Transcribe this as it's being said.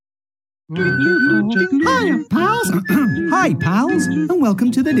Hiya, pals. Hi, pals, and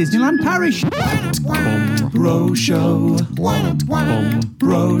welcome to the Disneyland Parish. Bro Show.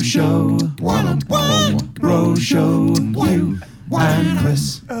 Bro Show. Bro Show. You and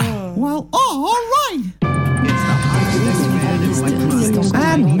Chris. Well, all right.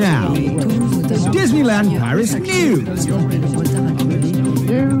 And now, Disneyland Paris news.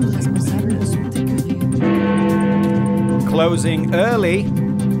 Closing early.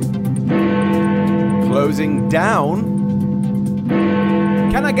 Closing down.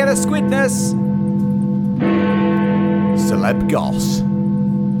 Can I get a squidness? Celeb goss.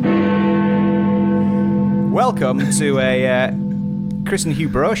 Welcome to a Chris and Hugh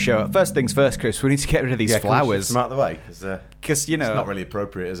Bro show. First things first, Chris, we need to get rid of these flowers. Come out of the way, because you know, it's not really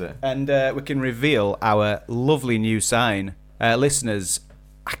appropriate, is it? And we can reveal our lovely new sign. Listeners,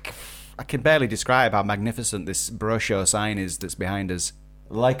 I can barely describe how magnificent this Bro show sign is that's behind us.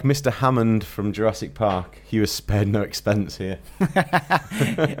 Like Mr. Hammond from Jurassic Park, he was spared no expense here.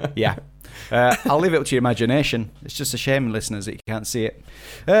 Yeah. I'll leave it up to your imagination. It's just a shame, listeners, that you can't see it.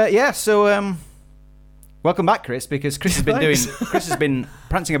 So welcome back, Chris, because Chris has been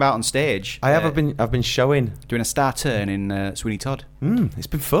prancing about on stage. I've been showing, doing a star turn in Sweeney Todd. It's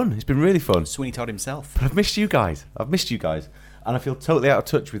been fun. It's been really fun. Sweeney Todd himself. But I've missed you guys. And I feel totally out of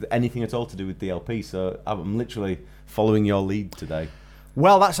touch with anything at all to do with DLP, so I'm literally following your lead today.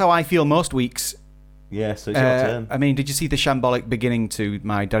 Well, that's how I feel most weeks. Yeah, so it's your turn. I mean, did you see the shambolic beginning to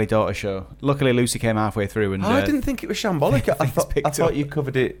my daddy-daughter show? Luckily, Lucy came halfway through. And I didn't think it was shambolic. I thought you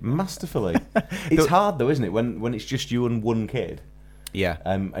covered it masterfully. It's hard, though, isn't it, when it's just you and one kid? Yeah.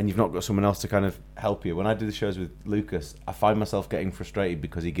 And you've not got someone else to kind of help you. When I do the shows with Lucas, I find myself getting frustrated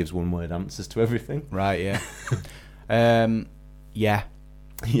because he gives one-word answers to everything. Right, yeah. Yeah.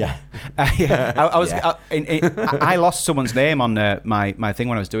 Yeah. I lost someone's name on my thing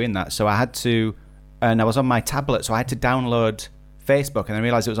when I was doing that, so I had to, and I was on my tablet, so I had to download Facebook, and I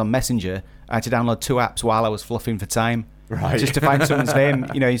realised it was on Messenger. I had to download 2 apps while I was fluffing for time, right? Just to find someone's name,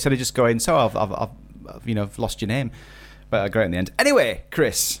 instead of just going, so I've lost your name, but I got it in the end. Anyway,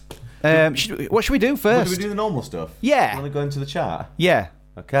 Chris, what should we do first? Do we do the normal stuff? Yeah. Want to go into the chat? Yeah.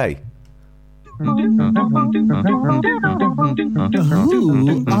 Okay. Who are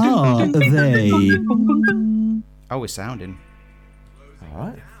they? Oh, we're sounding. All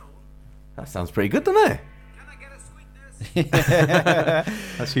right. That sounds pretty good, doesn't it? Can I get a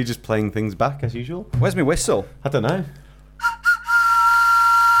squidness? That's you just playing things back as usual. Where's my whistle? I don't know.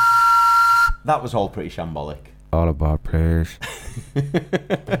 That was all pretty shambolic. All about please.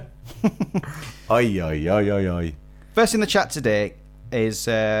 Oi. First in the chat today is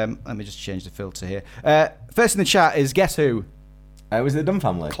let me just change the filter here. First in the chat is guess who? Was it the Dunn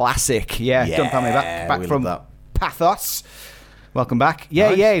family? Classic, yeah. Dunn family back from that. Pathos. Welcome back.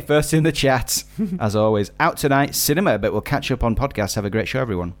 Nice. Yay! First in the chat, as always. Out tonight, cinema, but we'll catch up on podcasts. Have a great show,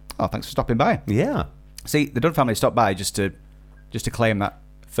 everyone. Oh, thanks for stopping by. Yeah. See, the Dunn family stopped by just to claim that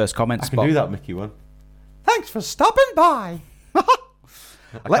first comment spot. I can do that, Mickey one. Thanks for stopping by.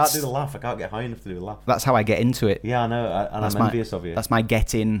 I can't do the laugh. I can't get high enough to do the laugh. That's how I get into it. Yeah, I know, and I'm envious of you. That's my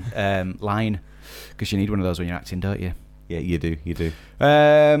get-in line, because you need one of those when you're acting, don't you? Yeah, you do.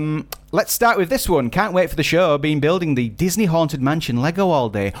 Let's start with this one. Can't wait for the show. Been building the Disney Haunted Mansion Lego all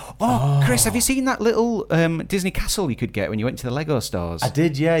day. Oh, Chris, have you seen that little Disney castle you could get when you went to the Lego stores? I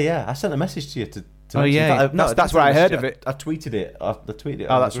did, yeah. I sent a message to you to oh, yeah. That's where I heard of it. I tweeted it. I tweeted it.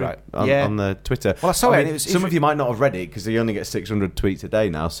 Oh, that's right. On the Twitter. Well, I saw it. Some of you might not have read it because you only get 600 tweets a day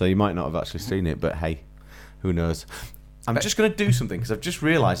now, so you might not have actually seen it, but hey, who knows? I'm just going to do something because I've just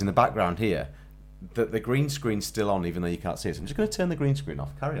realised in the background here that the green screen's still on even though you can't see it. So I'm just going to turn the green screen off.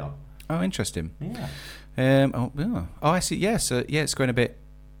 Carry on. Oh, interesting. Yeah. I see. Yeah, so yeah, it's going a bit...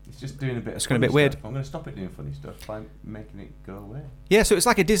 It's just doing a bit. It's going a bit weird. I'm going to stop it doing funny stuff by making it go away. Yeah, so it's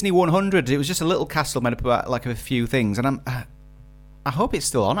like a Disney 100. It was just a little castle made up of like a few things, and I hope it's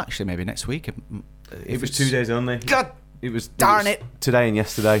still on actually. Maybe next week. It was 2 days only. God, it was it! Today and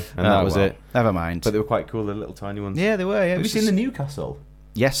yesterday, and that was it. Never mind. But they were quite cool, the little tiny ones. Yeah, they were. Yeah. Have you seen the new castle?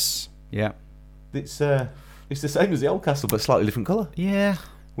 Yes. Yeah. It's the same as the old castle, but slightly different colour. Yeah.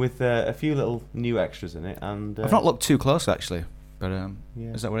 With a few little new extras in it, and I've not looked too close actually. But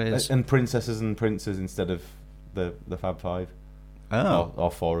is that what it is? And princesses and princes instead of the Fab Five. Oh. Or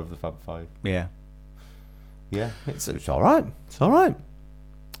 4 of the Fab Five. Yeah. Yeah. It's all right. It's all right.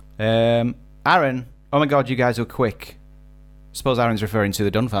 Aaron, oh my God, you guys are quick. Suppose Aaron's referring to the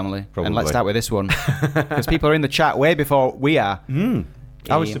Dunn family. Probably. And let's start with this one. Because people are in the chat way before we are.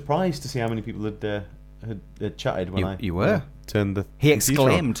 I was surprised to see how many people had chatted when you were? Turned the He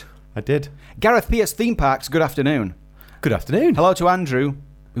exclaimed. I did. Gareth Pierce Theme Parks, good afternoon. Good afternoon. Hello to Andrew.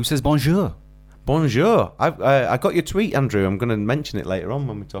 who says bonjour. Bonjour. I got your tweet, Andrew. I'm going to mention it later on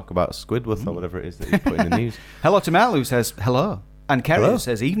when we talk about Squidward or whatever it is that you put in the news. Hello to Mel, who says hello. And Kerry, Hello. who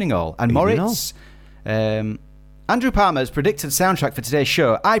says evening all. And Evening Moritz. Andrew Palmer's predicted soundtrack for today's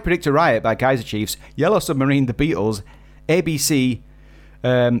show. I predict a Riot by Kaiser Chiefs, Yellow Submarine, The Beatles, ABC,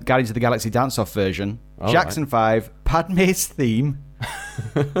 Guardians of the Galaxy Dance-Off version, Jackson 5, Padme's theme.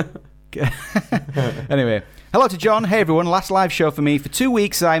 Anyway, hello to John. Hey everyone, last live show for me. For 2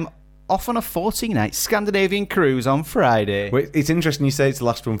 weeks, I'm off on a 14-night Scandinavian cruise on Friday. Wait, it's interesting you say it's the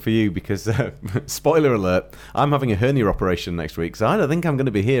last one for you because, spoiler alert, I'm having a hernia operation next week, so I don't think I'm going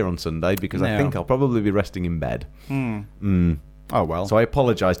to be here on Sunday because I think I'll probably be resting in bed. Oh, well. So I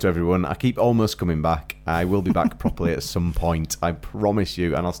apologise to everyone. I keep almost coming back. I will be back properly at some point, I promise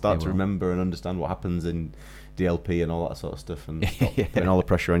you, and I'll start to remember and understand what happens in DLP and all that sort of stuff, and stop putting all the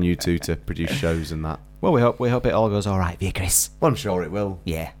pressure on you two to produce shows and that. Well, we hope it all goes all right for you, Chris. Well, I'm sure it will.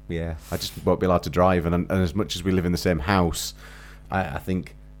 Yeah. Yeah. I just won't be allowed to drive, and as much as we live in the same house, I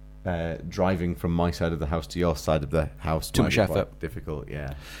think driving from my side of the house to your side of the house Too might much be effort. quite difficult.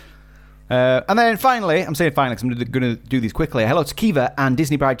 Yeah. And then finally, I'm saying finally because I'm going to do these quickly. Hello to Kiva and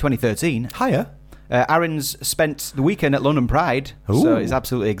Disney Bride 2013. Hiya. Aaron's spent the weekend at London Pride, so he's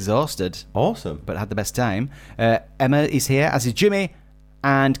absolutely exhausted. Awesome. But had the best time. Emma is here, as is Jimmy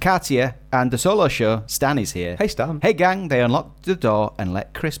and Katia, and the solo show, Stan is here. Hey, Stan. Hey, gang, they unlocked the door and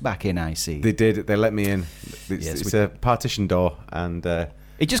let Chris back in, I see. They did. They let me in. It's a partition door, and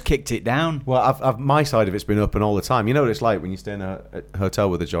he just kicked it down. well, my side of it's been open all the time. You know what it's like when you stay in a hotel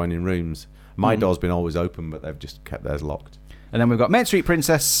with adjoining rooms. My door's been always open, but they've just kept theirs locked. And then we've got Main Street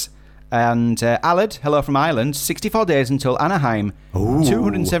Princess and Alad, hello from Ireland. 64 days until Anaheim.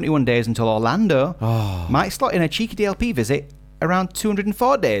 271 days until Orlando. Might slot in a cheeky DLP visit around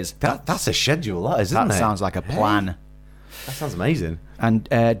 204 days. That's a schedule, isn't it? That sounds like a plan. That sounds amazing. And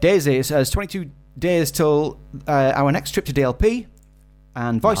Daisy says 22 days till our next trip to DLP.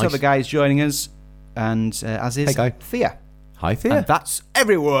 And voiceover guy is joining us. And as is Thea. Hi, Thea. And that's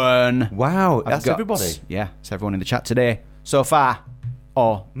everyone. Wow, that's everybody. Yeah, it's everyone in the chat today. So far.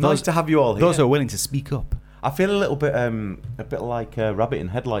 Nice to have you all here. Those who are willing to speak up. I feel a little bit like a rabbit in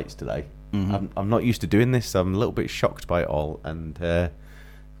headlights today. I'm not used to doing this. So I'm a little bit shocked by it all and a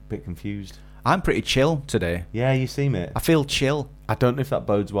bit confused. I'm pretty chill today. Yeah, you seem it. I feel chill. I don't know if that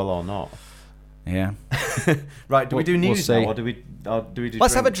bodes well or not. Yeah. Right, do we do news we'll now, or do we do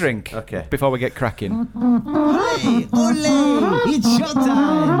Let's have a drinks? drink. Okay. Before we get cracking. Ole, ole, it's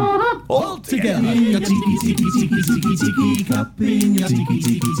showtime. All together. In your tiki, tiki, tiki, tiki, tiki cup. In your tiki,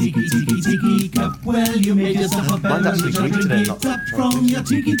 tiki, tiki, tiki, tiki cup. Well, you made yourself a Mine's actually beverage. green today, Drink not it up from your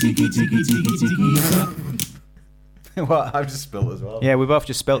tiki, tiki, tiki, tiki, tiki cup. What? I've just spilled as well. Yeah, we both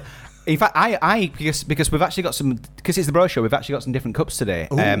just spilled. In fact, because we've actually got because it's the bro show, we've actually got some different cups today.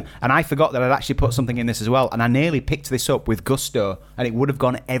 And I forgot that I'd actually put something in this as well. And I nearly picked this up with gusto, and it would have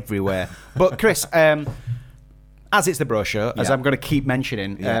gone everywhere. But Chris, as it's the bro show, as I'm going to keep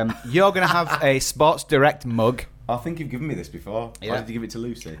mentioning, you're going to have a Sports Direct mug. I think you've given me this before. Yeah. Why did you give it to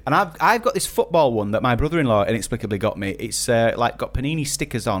Lucy? And I've got this football one that my brother-in-law inexplicably got me. It's like got Panini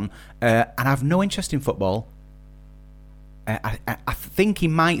stickers on, and I've no interest in football. I think he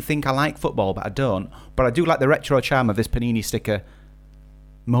might think I like football, but I don't. But I do like the retro charm of this Panini sticker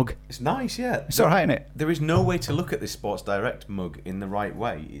mug. It's nice, yeah. It's all right, isn't it? There is no way to look at this Sports Direct mug in the right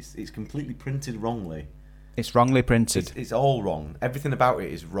way. It's completely printed wrongly. It's wrongly printed. It's all wrong. Everything about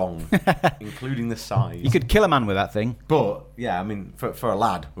it is wrong, including the size. You could kill a man with that thing. But, yeah, I mean, for a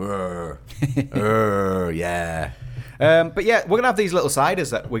lad, yeah. But yeah, we're going to have these little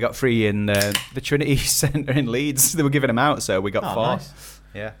ciders that we got free in the Trinity Centre in Leeds. They were giving them out, so we got 4. Nice.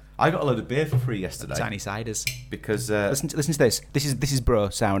 Yeah. I got a load of beer for free yesterday. Tiny ciders. Because... Listen to this. This is bro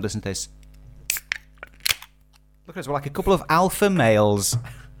sound. Listen to this. Look at us. We're like a couple of alpha males,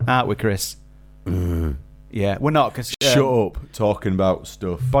 aren't we, Chris? Yeah, we're not. Cause, shut up, talking about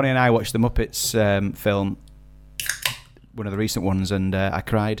stuff. Bonnie and I watched the Muppets film, one of the recent ones, and I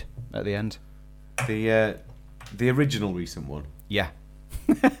cried at the end. The original recent one. Yeah.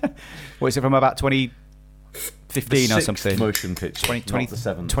 What is it, from about 2015 or something? Motion picture. 20, not the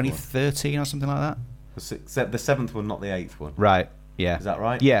 7th 2013 or something like that. The 7th one, not the 8th one. Right. Yeah. Is that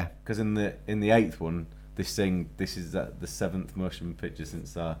right? Yeah. Because in the 8th one, this is the 7th motion picture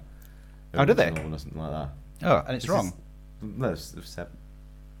since Oh, did they? Or something like that. Oh, and it's wrong. No, it's the 7th.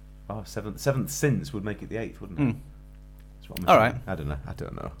 Oh, 7th since would make it the 8th, wouldn't it? That's what I'm All right. I don't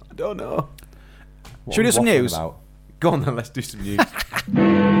know. What Should we do some news? About? Go on then, let's do some news.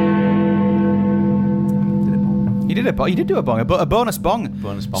 You did do a bong, a bonus bong.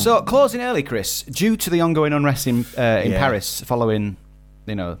 Bonus bong. So, closing early, Chris, due to the ongoing unrest in Paris following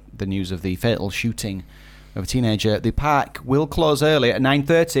the news of the fatal shooting of a teenager, the park will close early at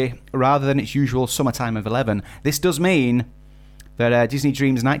 9:30 rather than its usual summertime of 11. This does mean that Disney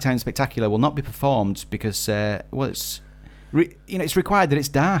Dreams Nighttime Spectacular will not be performed because it's required that it's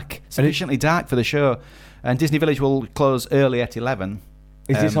dark, sufficiently dark for the show, and Disney Village will close early at 11.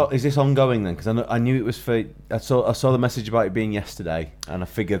 Is this ongoing then? Because I knew it was for. I saw the message about it being yesterday, and I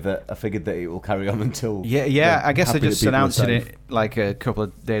figured that it will carry on until. Yeah. I guess they're just announcing it like a couple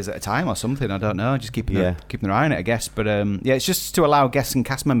of days at a time or something. I don't know. Just keeping their eye on it, I guess. But it's just to allow guests and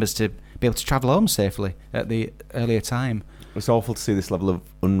cast members to be able to travel home safely at the earlier time. It's awful to see this level of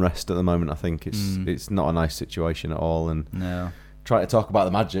unrest at the moment. I think it's not a nice situation at all, and no. Try to talk about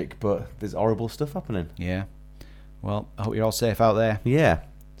the magic, but there's horrible stuff happening. Yeah. Well, I hope you're all safe out there. Yeah.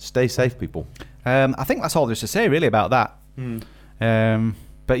 Stay safe, people. I think that's all there's to say, really, about that.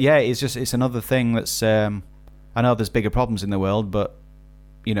 But yeah, it's another thing that's... I know there's bigger problems in the world, but,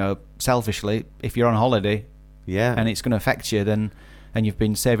 selfishly, if you're on holiday and it's going to affect you, then and you've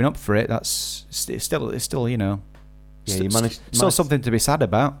been saving up for it, it's still something to be sad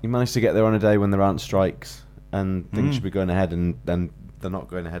about. You managed to get there on a day when there aren't strikes and things should be going ahead, and then they're not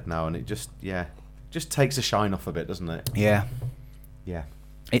going ahead now, and it just takes a shine off a bit, doesn't it? Yeah. Yeah.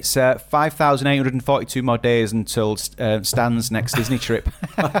 It's 5,842 more days until Stan's next Disney trip.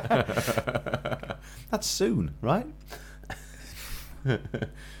 That's soon, right?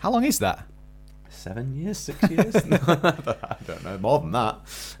 How long is that? 7 years, 6 years? I don't know. More than that.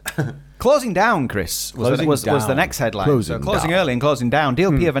 Closing down, Chris, was the next headline. Closing early and closing down.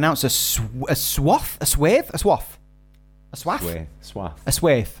 DLP have announced a swathe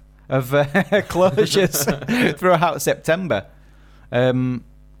of closures throughout September. And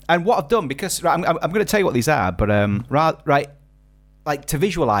what I've done, because I'm going to tell you what these are, but to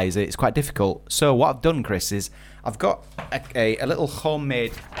visualise it, it's quite difficult. So what I've done, Chris, is I've got a little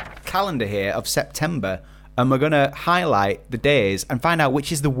homemade calendar here of September, and we're going to highlight the days and find out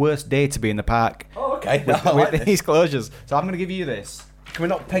which is the worst day to be in the park. Oh, okay. With these closures. So I'm going to give you this. Can we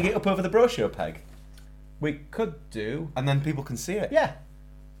not peg it up over the brochure peg? We could do. And then people can see it? Yeah.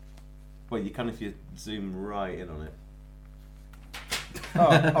 Well, you can if you zoom right in on it.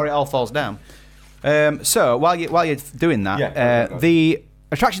 Or it all falls down. So while you're doing that, the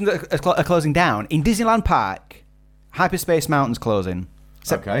attractions that are closing down in Disneyland Park, Hyperspace Mountain's closing.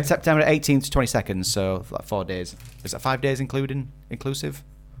 September 18th to 22nd, so like 4 days. Is that 5 days inclusive?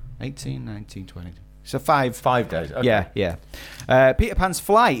 18, 19, 20. So 5 days. Okay. Yeah. Peter Pan's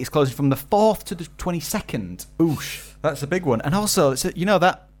Flight is closing from the 4th to the 22nd. Oosh, that's a big one. And also,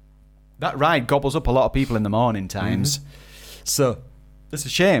 that ride gobbles up a lot of people in the morning times. So it's a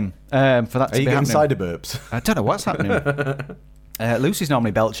shame for that to be happening. Are you getting cider burps? I don't know what's happening. Lucy's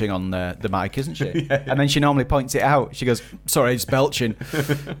normally belching on the mic, isn't she? Yeah. And then she normally points it out. She goes, sorry, it's belching.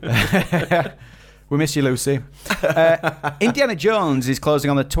 We miss you, Lucy. Indiana Jones is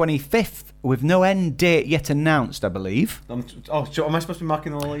closing on the 25th with no end date yet announced, I believe. Am I supposed to be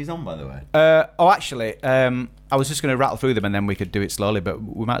marking all these on, by the way? Actually, I was just going to rattle through them and then we could do it slowly, but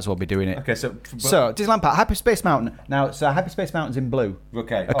we might as well be doing it. Okay, so Disneyland Park, Hyperspace Mountain. Now, Hyperspace Mountain's in blue.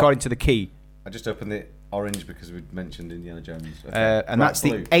 Okay. According to the key. I just opened it orange because we mentioned Indiana Jones. Okay. And that's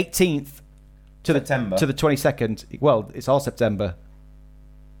blue. The 18th to September. To the 22nd. Well, it's all September.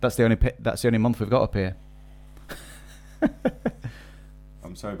 That's the only month we've got up here.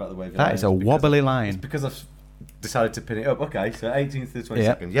 I'm sorry about the way that is a wobbly line. It's because I've decided to pin it up. Okay, so 18th to the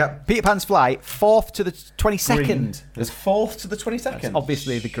 22nd. Yep. Peter Pan's Flight, 4th to the 22nd. Green. There's 4th to the 22nd. That's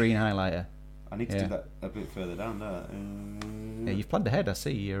obviously the green highlighter. I need to do that a bit further down there. Yeah, you've planned ahead. I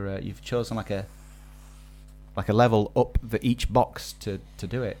see. You've chosen like a level up each box to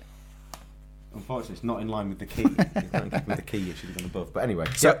do it. Unfortunately, it's not in line with the key. With the key, you should have gone above. But anyway.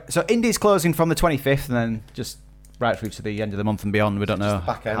 So Indy's closing from the 25th and then just right through to the end of the month and beyond. We don't know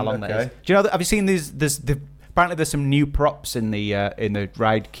how long that is. Do you know? Have you seen these? Apparently, there's some new props in the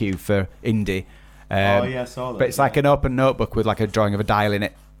ride queue for Indy. I saw that. But it's like an open notebook with like a drawing of a dial in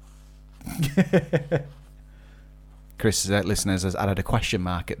it. Chris, listeners, has added a question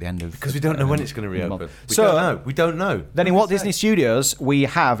mark at the end of because we don't know when it's going to reopen. We don't know. Then in Walt Disney Studios, we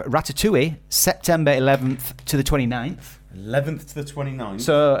have Ratatouille, September 11th to the 29th. 11th to the 29th.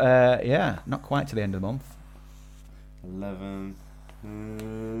 So not quite to the end of the month. 11th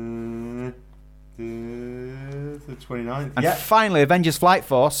to the 29th. And finally, Avengers Flight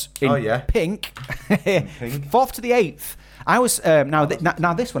Force in pink. 4th to the 8th. I was now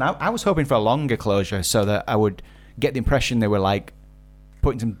this one. I was hoping for a longer closure so that I would get the impression they were like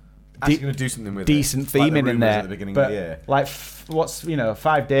putting some actually going to do something with decent it. theming Like the in there. at the beginning but of the year. like, what's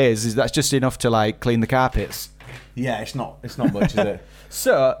 5 days? That's just enough to like clean the carpets. Yeah, it's not much, is it?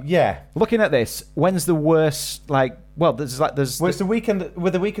 So Yeah. looking at this, when's the worst? Like, well, there's Well, it's the weekend.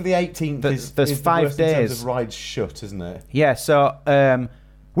 With the week of the 18th, there's is 5 the worst in terms days. of rides shut, isn't it? Yeah, so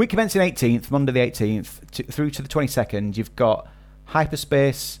week commencing 18th, Monday the 18th, through to the 22nd, you've got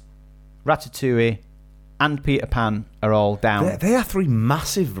Hyperspace, Ratatouille, and Peter Pan are all down. They are 3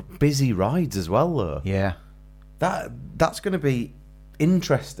 massive, busy rides as well, though. Yeah. That's going to be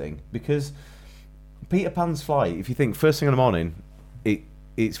interesting because Peter Pan's flight, if you think first thing in the morning,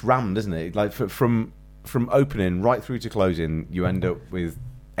 it's rammed, isn't it? Like from opening right through to closing, you end up with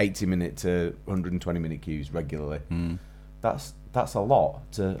 80-minute to 120-minute queues regularly. That's a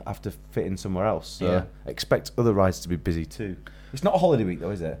lot to have to fit in somewhere else. So expect other rides to be busy too. It's not a holiday week though,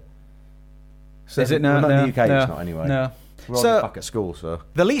 is it? So Is it? No, not no, in the UK. no, It's not anyway. No. We're all So- just back at school, so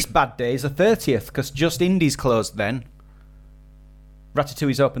The least bad day is the 30th because Just Indies closed then.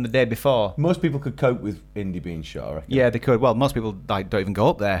 Ratatouille's open the day before. most people could cope with Indy being shut, I reckon. Yeah, they could. Well, most people like don't even go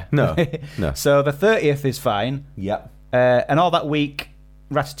up there. No, no. So the 30th is fine. Yep. And all that week,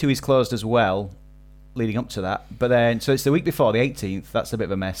 Ratatouille's closed as well, leading up to that. But then, so it's the week before, the 18th. That's a bit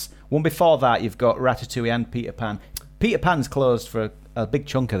of a mess. One before that, you've got Ratatouille and Peter Pan. Peter Pan's closed for a big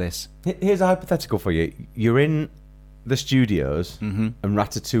chunk of this. Here's a hypothetical for you. You're in the studios and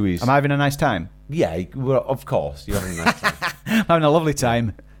Ratatouille's... Am I having a nice time? Yeah, well, of course. You're having a nice time. I'm having a lovely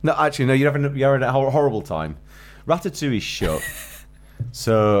time. No, actually, no, you're having a horrible time. Ratatouille's shut.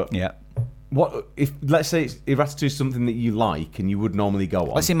 So... Yeah. What if let's say if Ratatouille is something that you like and you would normally go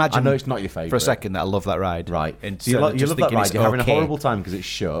on? Let's imagine I know it's not your favourite for a second that I love that ride. right? And So you love just that thinking ride. it's You're having a okay. horrible time because it's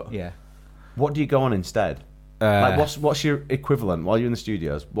shut. Yeah. What do you go on instead? Like what's your equivalent while you're in the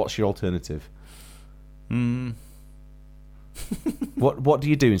studios? What's your alternative? What do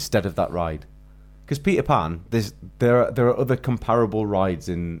you do instead of that ride? Because Peter Pan, there are other comparable rides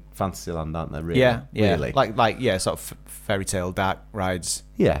in Fantasyland, aren't there? Really? Yeah. Really? Like sort of fairy tale dark rides.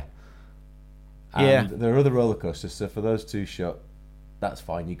 Yeah. And Yeah. there are other roller coasters, so for those two shut, that's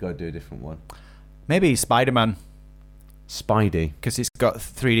fine. You go do a different one. Maybe Spider-Man Spidey. because it's got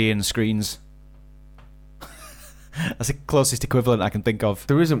 3D and screens. That's the closest equivalent I can think of.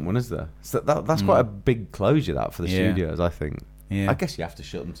 There isn't one, is there? So that's quite a big closure, that, for the Yeah. studios, I think. Yeah. I guess you have to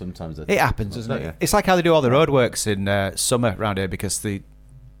shut them sometimes. It happens, doesn't don't it? you? It's like how they do all the roadworks in summer around here because the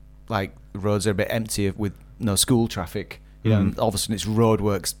roads are a bit empty with no school traffic. You know, and all of a sudden it's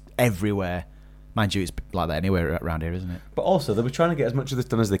roadworks everywhere. Mind you, it's like that anywhere around here, isn't it? But also, they were trying to get as much of this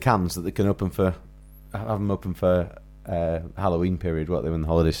done as they can so that they can have them open for Halloween period, what they when the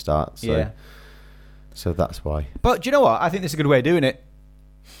holidays start. So, Yeah. So that's why. But do you know what? I think this is a good way of doing it.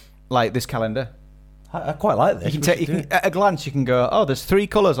 Like this calendar. I quite like this. At a glance, you can go, oh, there's 3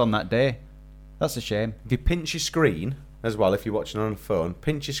 colours on that day. That's a shame. If you pinch your screen as well, if you're watching on a phone,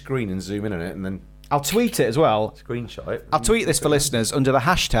 pinch your screen and zoom in on it, and then I'll tweet it as well. screenshot it. I'll tweet this for listeners under the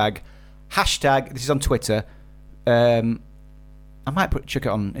hashtag. This is on Twitter. I might chuck it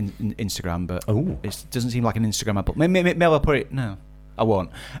on Instagram, but it doesn't seem like an Instagram app. Maybe I'll put it. No, I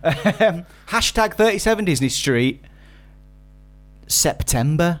won't. Hashtag 37 Disney Street.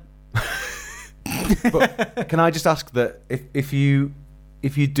 September. But can I just ask that if you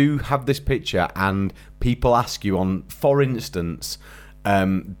do have this picture and people ask you on, for instance,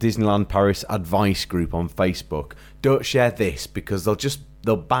 Disneyland Paris advice group on Facebook, don't share this because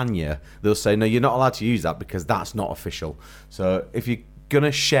they'll ban you. They'll say, no, you're not allowed to use that because that's not official. So if you're going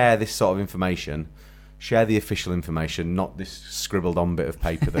to share this sort of information, share the official information, not this scribbled on bit of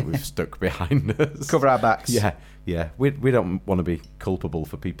paper that we've stuck behind us. Cover our backs. Yeah. We don't want to be culpable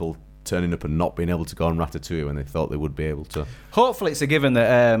for people turning up and not being able to go on Ratatouille when they thought they would be able to. Hopefully it's a given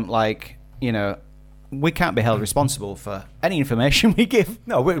that, we can't be held responsible for any information we give.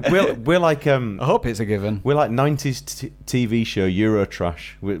 No, we're like I hope it's a given. we're like 90s TV show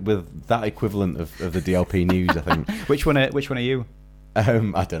Eurotrash with that equivalent of the DLP news, I think. Which one are you? I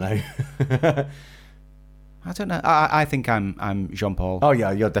don't know. I don't know. I think I'm Jean Paul. Oh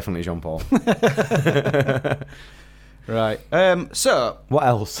yeah, you're definitely Jean Paul. Right. So What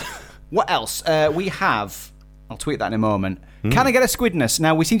else? what else? We have. I'll tweet that in a moment. Can I get a squidness?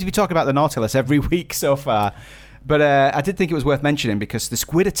 Now we seem to be talking about the Nautilus every week so far, but I did think it was worth mentioning because the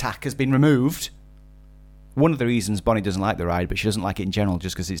squid attack has been removed. One of the reasons Bonnie doesn't like the ride, but she doesn't like it in general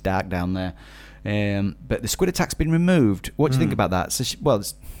just because it's dark down there. But the squid attack's been removed. What do you think about that? So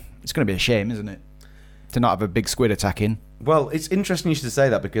it's going to be a shame, isn't it, to not have a big squid attacking? Well, it's interesting you should say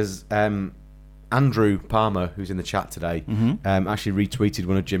that because Andrew Palmer, who's in the chat today, actually retweeted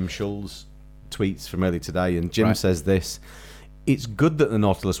one of Jim Shull's tweets from earlier today, and Jim says this: It's good that the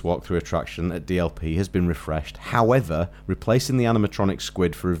Nautilus walkthrough attraction at DLP has been refreshed. However, replacing the animatronic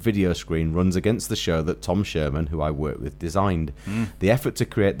squid for a video screen runs against the show that Tom Sherman, who I worked with, designed. The effort to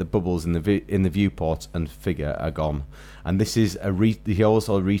create the bubbles in the viewport and figure are gone. And this is he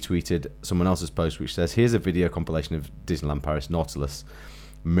also retweeted someone else's post which says, here's a video compilation of Disneyland Paris Nautilus,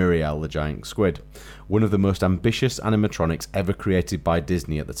 Muriel the giant squid, one of the most ambitious animatronics ever created by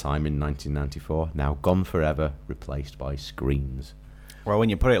Disney at the time in 1994, now gone forever, replaced by screens. Well, when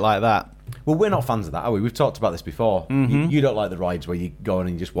you put it like that. Well, we're not fans of that, are we? We've talked about this before. You don't like the rides where you go in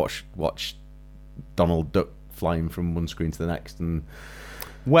and you just watch Donald Duck flying from one screen to the next. And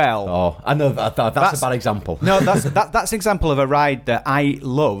well, I know that's a bad example. No, that's an example of a ride that I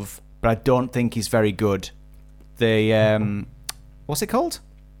love, but I don't think is very good. The what's it called?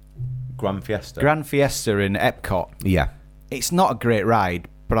 Grand Fiesta in Epcot. Yeah, it's not a great ride,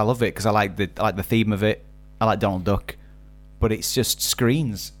 but I love it because I like the theme of it. I like Donald Duck, but it's just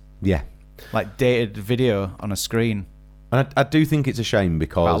screens. Yeah, like dated video on a screen. And I do think it's a shame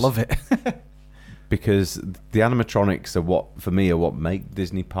because I love it. because the animatronics are what make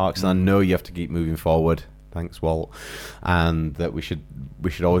Disney parks, and I know you have to keep moving forward. Thanks, Walt, and that we should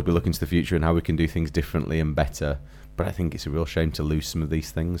always be looking to the future and how we can do things differently and better. But I think it's a real shame to lose some of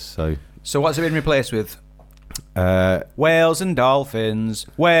these things. So what's it been replaced with? Whales and dolphins.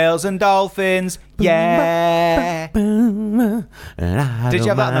 Whales and dolphins. Yeah. Did you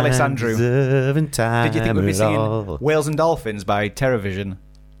have that on the list, Andrew? Did you think we'd be singing Whales and Dolphins by Terrorvision?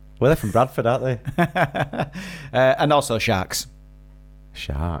 Well, they're from Bradford, aren't they? And also Sharks.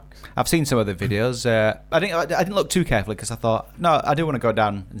 Sharks. I've seen some of the videos. I didn't look too carefully because I thought, no, I do want to go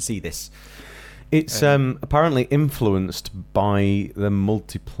down and see this. It's apparently influenced by the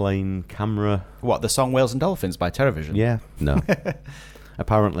multiplane camera. What, the song Whales and Dolphins by Terrorvision? Yeah, no.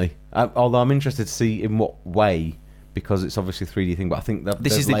 Apparently. Although I'm interested to see in what way, because it's obviously a 3D thing, but I think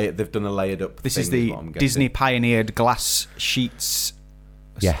they've done a layered up This thing, is the Disney pioneered glass sheets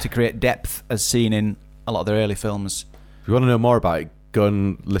to create depth as seen in a lot of their early films. If you want to know more about it, go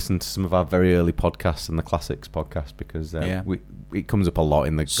and listen to some of our very early podcasts and the Classics podcast, because it comes up a lot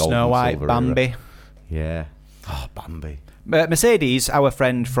in the gold Snow White, and silver Bambi. era. Yeah. Oh, Bambi. Mercedes, our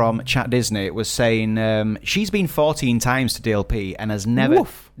friend from Chat Disney, was saying she's been 14 times to DLP and has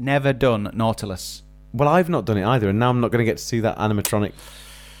never done Nautilus. Well, I've not done it either, and now I'm not going to get to see that animatronic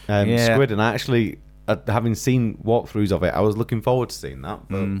squid. And I actually, having seen walkthroughs of it, I was looking forward to seeing that,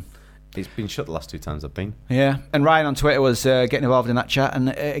 but it's been shut the last 2 times I've been. Yeah, and Ryan on Twitter was getting involved in that chat, and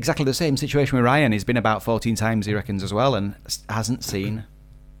exactly the same situation with Ryan. He's been about 14 times, he reckons, as well, and hasn't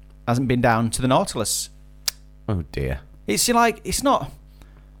been down to the Nautilus. Oh dear. It's like, it's not...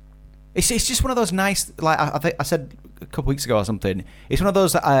 It's just one of those nice... Like I said a couple weeks ago or something, it's one of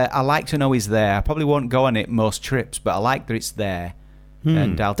those that I like to know is there. I probably won't go on it most trips, but I like that it's there.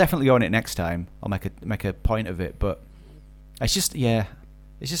 And I'll definitely go on it next time. I'll make a point of it, but it's just,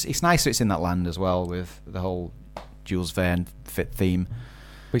 it's nice that it's in that land as well, with the whole Jules Verne fit theme.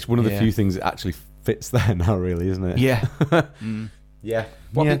 It's one of the few things that actually fits there now, really, isn't it? Yeah. Yeah.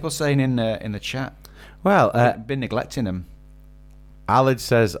 What are people saying in the chat? Well, I've been neglecting them. Alid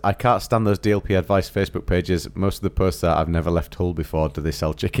says, I can't stand those DLP advice Facebook pages. Most of the posts are, I've never left Hull before. Do they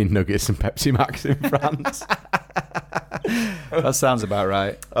sell chicken nuggets and Pepsi Max in France? That sounds about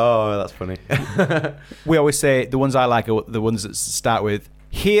right. Oh, that's funny. We always say the ones I like are the ones that start with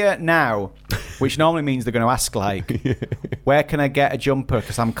 "here now," which normally means they're going to ask like, "Where can I get a jumper?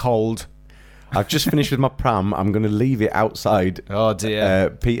 Because I'm cold." I've just finished with my pram. I'm going to leave it outside. Oh dear.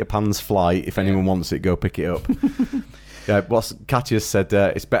 Peter Pan's flight. If anyone wants it, go pick it up. What Katya said,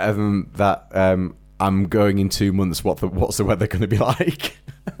 it's better than that. I'm going in 2 months. What's the weather going to be like?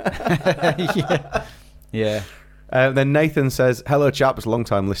 Yeah. Then Nathan says, hello chaps,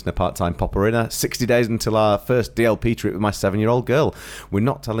 long-time listener, part-time popper-inner. 60 days until our first DLP trip with my 7-year-old girl. We're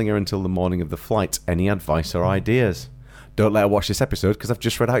not telling her until the morning of the flight. Any advice or ideas? Don't let her watch this episode because I've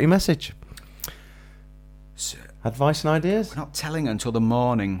just read out your message. Advice and ideas? We're not telling her until the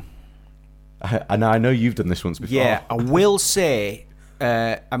morning. I know you've done this once before. Yeah, I will say,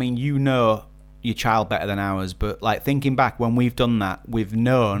 I mean, you know your child better than ours, but like thinking back when we've done that, we've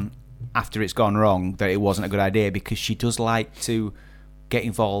known after it's gone wrong that it wasn't a good idea, because she does like to get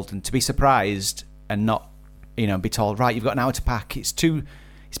involved and to be surprised and not, be told, right, you've got an hour to pack. It's been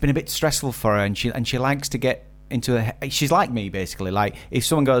a bit stressful for her, and she likes to get into she's like me basically. Like if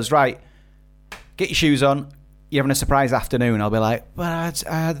someone goes, right, get your shoes on, you're having a surprise afternoon, I'll be like, well, I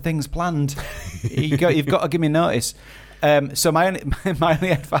had things planned. You've got to give me notice. So my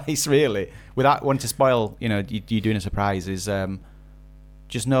only advice really, without wanting to spoil, you doing a surprise, is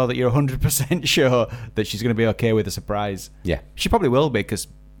just know that you're 100% sure that she's going to be okay with the surprise. Yeah. She probably will be, because,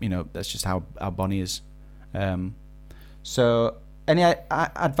 you know, that's just how Bonnie is. So, any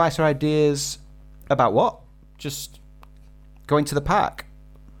advice or ideas about what? Just going to the park.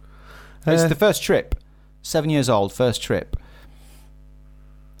 It's the first trip. 7 years old, first trip.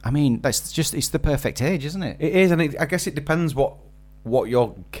 I mean, it's the perfect age, isn't it? It is, and I guess it depends what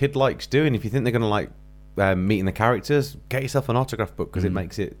your kid likes doing. If you think they're going to like meeting the characters, get yourself an autograph book, because it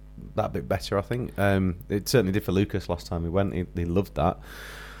makes it that bit better, I think. It certainly did for Lucas last time we went. He loved that.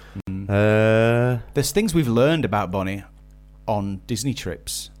 There's things we've learned about Bonnie on Disney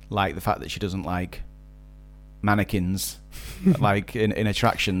trips, like the fact that she doesn't like mannequins, like in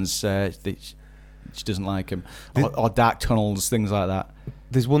attractions. She doesn't like them, or dark tunnels, things like that.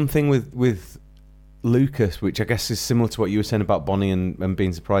 There's one thing with Lucas, which I guess is similar to what you were saying about Bonnie and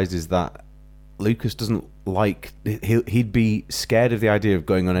being surprised, is that Lucas doesn't like... He'd be scared of the idea of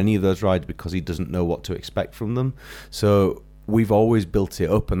going on any of those rides because he doesn't know what to expect from them. So we've always built it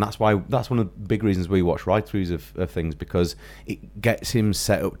up, and that's one of the big reasons we watch ride-throughs of things, because it gets him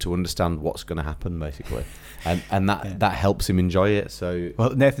set up to understand what's going to happen, basically. And that helps him enjoy it. So,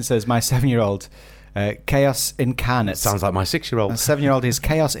 well, Nathan says, my 7-year-old... chaos incarnate. Sounds like my 6-year-old. My 7-year-old is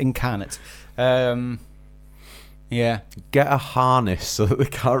chaos incarnate. Yeah. Get a harness so that they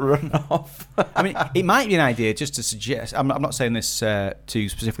can't run off. I mean, it might be an idea just to suggest. I'm not saying this to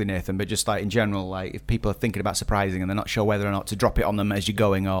specifically Nathan, but just like in general, like if people are thinking about surprising and they're not sure whether or not to drop it on them as you're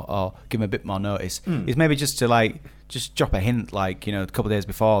going, or give them a bit more notice, is maybe just to just drop a hint, like, you know, a couple of days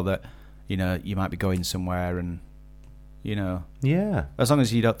before that, you know, you might be going somewhere, and, you know, yeah, as long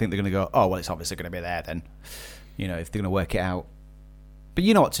as you don't think they're going to go, oh, well, it's obviously going to be there then, you know, if they're going to work it out. But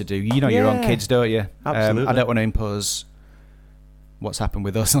you know what to do. You know your own kids, don't you? Absolutely. I don't want to impose what's happened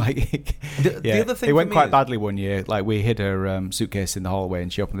with us. Like, the other thing it went quite badly one year. Like, we hid her suitcase in the hallway,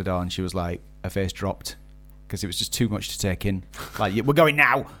 and she opened the door, and she was like, her face dropped because it was just too much to take in. Like, we're going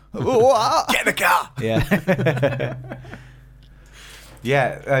now. Get in the car. Yeah.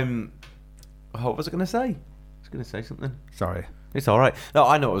 Yeah. What was I going to say? I was going to say something. Sorry. It's all right. No,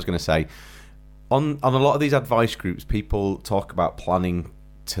 I know what I was going to say. On a lot of these advice groups, people talk about planning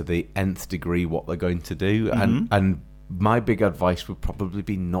to the nth degree what they're going to do, and my big advice would probably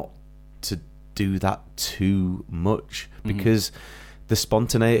be not to do that too much, because the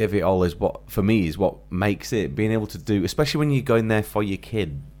spontaneity of it all is what makes it. Being able to do, especially when you're going there for your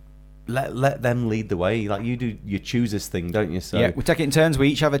kid, let them lead the way. Like you choose this thing, don't you? So yeah, we take it in turns. We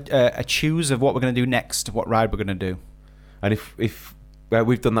each have a choose of what we're going to do next, what ride we're going to do. And if we've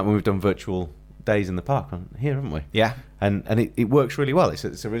done that when we've done virtual days in the park here, haven't we? Yeah. And it works really well.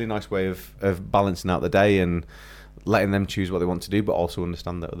 It's a really nice way of balancing out the day and letting them choose what they want to do, but also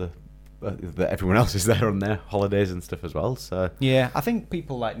understand that that everyone else is there on their holidays and stuff as well. So yeah, I think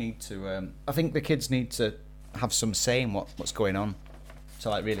people need to. I think the kids need to have some say in what's going on, to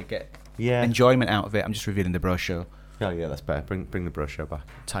really get enjoyment out of it. I'm just revealing the brochure. Oh yeah, that's better. Bring the brochure back.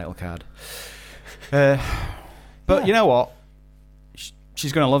 Title card. But you know what?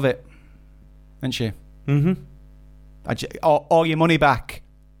 She's going to love it, isn't she? Mm-hmm. Or your money back.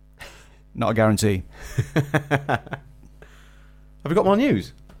 Not a guarantee. Have we got more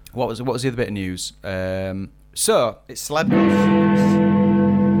news? What was the other bit of news? So it's celeb.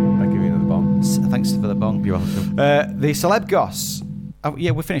 I'll give you another bong. Thanks for the bong. You're welcome. The celeb goss. Oh,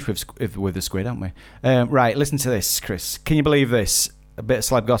 yeah, we're finished with the squid, aren't we? Right, listen to this, Chris. Can you believe this? A bit of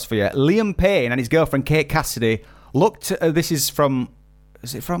celeb goss for you. Liam Payne and his girlfriend Kate Cassidy looked. This is from.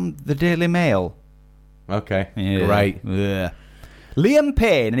 Is it from the Daily Mail? Okay. Yeah. Great. Yeah. Liam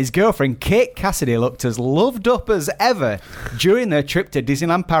Payne and his girlfriend Kate Cassidy looked as loved up as ever during their trip to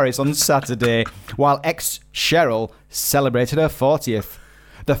Disneyland Paris on Saturday, while ex Cheryl celebrated her 40th.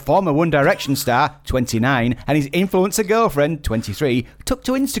 The former One Direction star, 29, and his influencer girlfriend, 23, took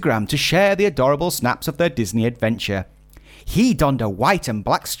to Instagram to share the adorable snaps of their Disney adventure. He donned a white and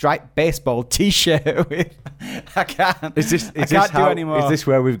black striped baseball T-shirt with... I can't do anymore. Is this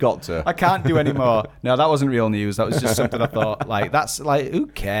where we've got to? I can't do anymore. No, that wasn't real news. That was just something I thought, who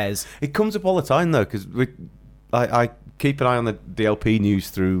cares? It comes up all the time, though, because I keep an eye on the DLP news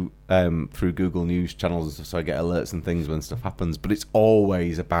through Google News channels, so I get alerts and things when stuff happens. But it's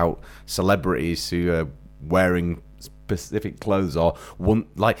always about celebrities who are wearing specific clothes, or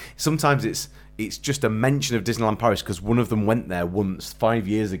sometimes it's just a mention of Disneyland Paris because one of them went there once 5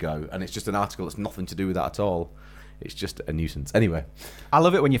 years ago, and it's just an article that's nothing to do with that at all. It's just a nuisance. Anyway, I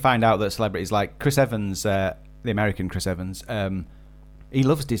love it when you find out that celebrities like Chris Evans, the American Chris Evans, he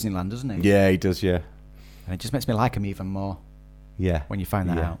loves Disneyland, doesn't he? Yeah, he does, yeah. And it just makes me like him even more. Yeah. When you find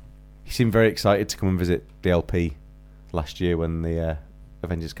that out. He seemed very excited to come and visit DLP last year when they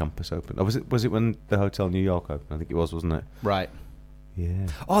Avengers Campus opened. Or was it when the Hotel New York opened? I think it was, wasn't it? Right. Yeah.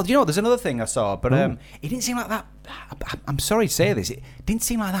 Oh, you know, there's another thing I saw, but it didn't seem like that. I'm sorry to say this, it didn't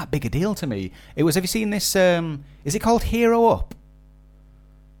seem like that big a deal to me. It was. Have you seen this? Is it called Hero Up?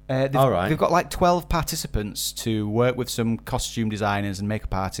 All right. They've got like 12 participants to work with some costume designers and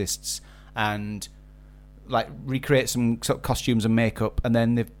makeup artists and like recreate some sort of costumes and makeup, and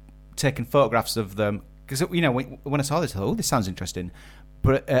then they've taken photographs of them. Because you know, when I saw this, I thought, oh, this sounds interesting.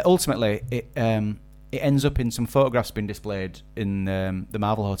 But ultimately, it ends up in some photographs being displayed in the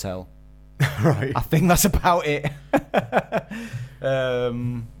Marvel Hotel. Right. I think that's about it.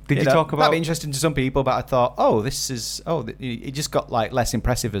 Did you talk about... That'd be interesting to some people, but I thought, it just got like less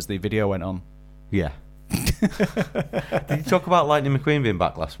impressive as the video went on. Yeah. Did you talk about Lightning McQueen being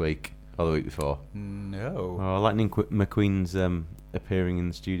back last week or the week before? No. Oh, Lightning McQueen's appearing in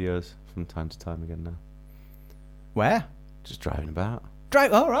the studios from time to time again now. Where? Just driving about.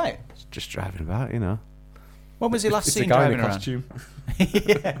 Oh, right. Just driving about, you know. When was he last seen a guy driving in a around? costume.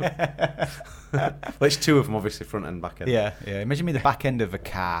 Well, it's two of them, obviously, front and back end. Yeah. Imagine me the back end of a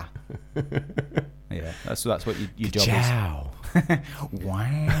car. Yeah, that's what your job is.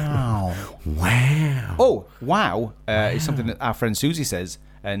 Wow. Wow. Oh, wow. It's something that our friend Susie says,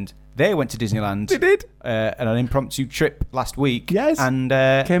 and they went to Disneyland. They did. On an impromptu trip last week. Yes. And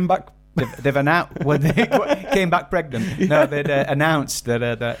Came back. They've announced when they came back pregnant. Yeah. No, they'd announced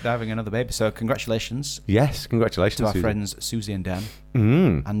that they're having another baby. So congratulations. Yes, congratulations to our Susie. friends Susie and Dan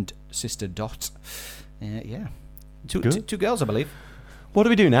and sister Dot. Yeah, two girls, I believe. What do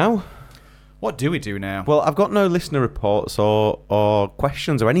we do now? What do we do now? Well, I've got no listener reports or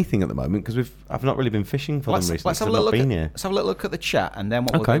questions or anything at the moment because I've not really been fishing for them recently. Let's have a little look at the chat, and then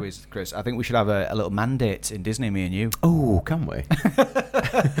what we'll do is, Chris, I think we should have a little mandate in Disney, me and you. Oh, can we?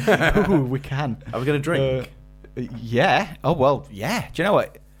 Ooh, we can. Are we going to drink? Yeah. Oh well, yeah. Do you know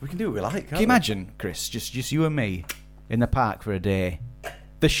what? We can do what we like. Can you imagine, Chris, just you and me in the park for a day?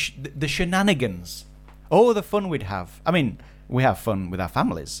 The shenanigans. Oh, the fun we'd have. I mean, we have fun with our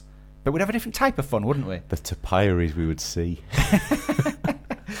families. But we'd have a different type of fun, wouldn't we? The topiaries we would see.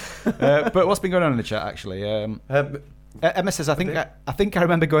 But what's been going on in the chat, actually? Emma says, I think I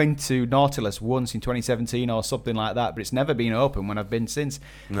remember going to Nautilus once in 2017 or something like that, but it's never been open when I've been since.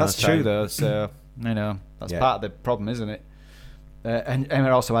 No, that's true, though, so, you know, that's part of the problem, isn't it? And Emma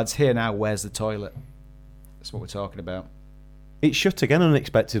also adds, here now, where's the toilet? That's what we're talking about. It shut again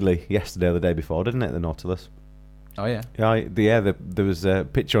unexpectedly yesterday or the day before, didn't it, the Nautilus? Oh, yeah. There was a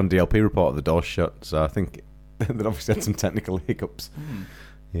picture on DLP report of the door shut, so I think they'd obviously had some technical hiccups.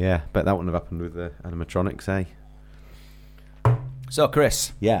 Yeah, bet that wouldn't have happened with the animatronics, eh? So,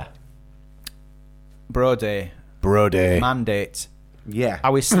 Chris. Yeah. Bro Day. Mandate. Yeah.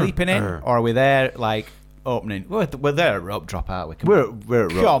 Are we sleeping in, or are we there, like, opening? We're there at rope drop, aren't we? We're at rope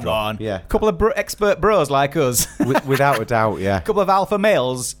drop. Come on. Yeah. Couple of expert bros like us. Without a doubt, yeah. Couple of alpha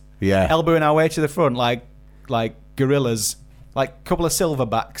males. Yeah. Elbowing our way to the front like gorillas, like a couple of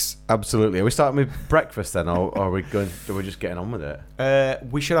silverbacks. Absolutely. Are we starting with breakfast then, or are we just getting on with it?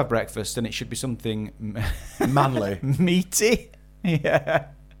 We should have breakfast, and it should be something manly, meaty. Yeah.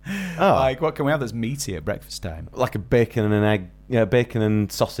 Oh. Like, what can we have that's meaty at breakfast time? Like a bacon and an egg, bacon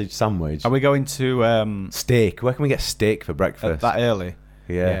and sausage sandwich. Are we going to steak? Where can we get steak for breakfast? That early?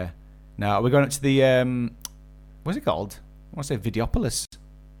 Yeah. Now, are we going up to the what's it called? I want to say Videopolis.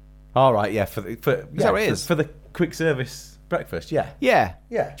 All right, yeah. Is that what it is? For the quick service breakfast, yeah. Yeah.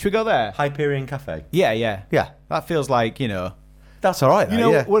 Yeah. Should we go there? Hyperion Cafe. Yeah. Yeah. That feels like, you know. That's all right, though, you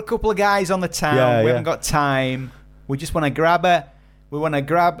know, we're a couple of guys on the town. We haven't got time. We just want to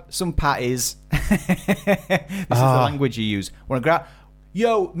grab some patties. This is the language you use. Want to grab...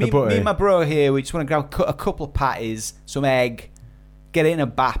 Yo, me and my bro here, we just want to grab a couple of patties, some egg, get it in a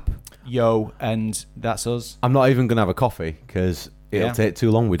bap, and that's us. I'm not even going to have a coffee, because... It'll take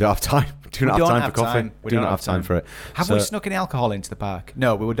too long. We don't have time. Do not have time for coffee. We don't have time for it. Have we snuck any alcohol into the park?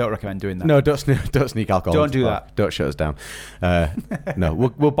 No, we don't recommend doing that. No, don't sneak alcohol. Don't do that. Don't shut us down. No,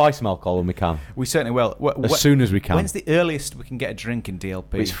 we'll buy some alcohol when we can. We certainly will. As soon as we can. When's the earliest we can get a drink in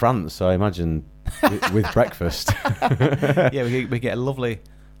DLP? It's France, so I imagine with breakfast. Yeah, we get a lovely.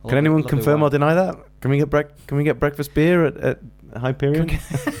 Can anyone confirm or deny that? Can we get breakfast beer at Hyperion?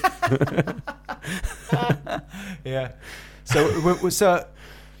 Yeah. So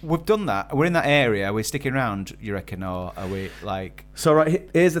we've done that. We're in that area. Are we sticking around, you reckon, or are we like... So, right,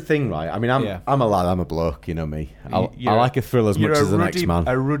 here's the thing, right? I mean, I'm a lad. I'm a bloke, you know me. I like a thrill as much as the next man.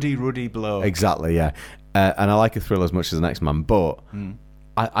 A ruddy bloke. Exactly, yeah. And I like a thrill as much as the next man. But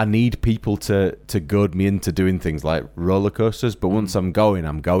I need people to goad me into doing things like roller coasters, but once I'm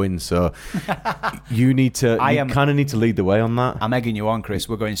going. So you kind of need to lead the way on that. I'm egging you on, Chris.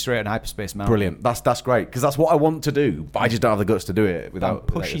 We're going straight on Hyperspace Mountain. Brilliant. That's great, because that's what I want to do, but I just don't have the guts to do it without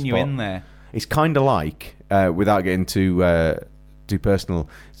pushing you in there. It's kind of like, without getting too personal,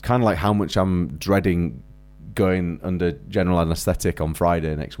 it's kind of like how much I'm dreading going under general anaesthetic on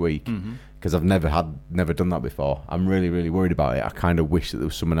Friday next week. Because I've never done that before. I'm really, really worried about it. I kind of wish that there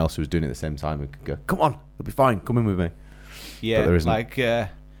was someone else who was doing it at the same time who could go, come on, it'll be fine, come in with me. Yeah, but there isn't. like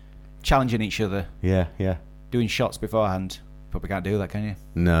challenging each other. Yeah. Doing shots beforehand. Probably can't do that, can you?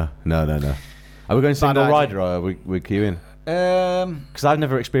 No. Are we going single rider, or are we queuing? Because I've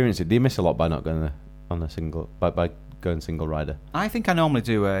never experienced it. Do you miss a lot by not going on a single, by going single rider? I think I normally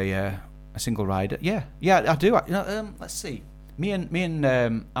do a single rider. Yeah, I do. Let's see. Me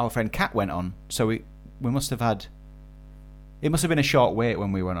and our friend Kat went on, so we must have had. It must have been a short wait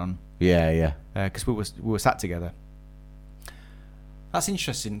when we went on. Yeah. Because we were sat together. That's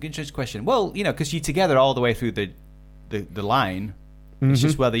interesting. Interesting question. Well, because you're together all the way through the line. It's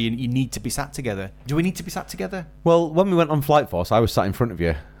just whether you need to be sat together. Do we need to be sat together? Well, when we went on Flight Force, I was sat in front of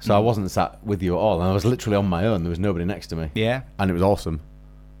you, so I wasn't sat with you at all, and I was literally on my own. There was nobody next to me. Yeah, and it was awesome.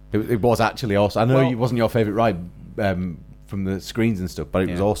 It was actually awesome. I know it wasn't your favourite ride. From the screens and stuff, but it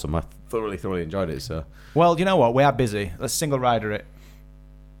was awesome. I thoroughly enjoyed it. So, well, you know what? We are busy. Let's single rider it.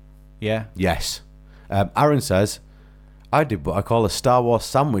 Yeah. Yes. Aaron says, I did what I call a Star Wars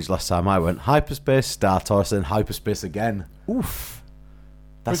sandwich last time I went. Hyperspace, Star Tours, then hyperspace again. Oof.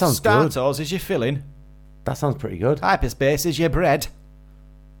 That sounds Star good. Star Tours is your filling. That sounds pretty good. Hyperspace is your bread.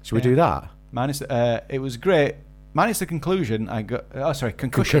 Should we do that? It was great. Minus the conclusion, I got... Oh, sorry,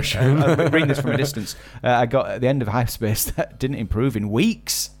 concussion. I'm reading this from a distance. I got at the end of Hyperspace that didn't improve in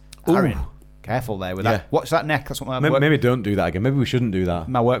weeks. Aaron, careful there with that. Watch that neck. That's what maybe don't do that again. Maybe we shouldn't do that.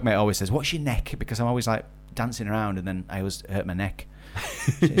 My workmate always says, "What's your neck?" Because I'm always like dancing around, and then I always hurt my neck.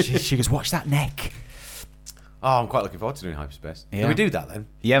 she goes, "Watch that neck." Oh, I'm quite looking forward to doing Hyperspace. Yeah. Can we do that then?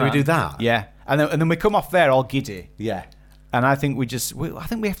 Yeah, Can we do that? Yeah, and then we come off there all giddy. Yeah. And I think we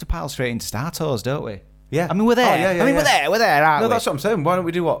have to pile straight into Star Tours, don't we? Yeah. I mean, we're there. We're there, aren't we? No, that's what I'm saying. Why don't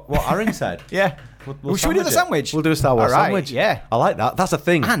we do what Aaron said? Yeah. We'll should we do the sandwich? We'll do a Star Wars sandwich. Yeah. I like that. That's a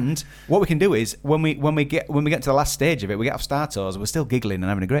thing. And what we can do is when we get to the last stage of it, we get off Star Tours, we're still giggling and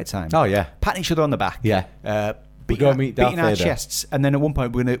having a great time. Oh yeah. Patting each other on the back. Yeah. Beating our chests, and then at one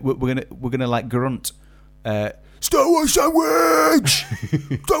point we're gonna like grunt. Star Wars sandwich!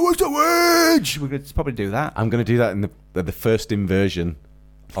 Star Wars sandwich! We're going to probably do that. I'm going to do that in the first inversion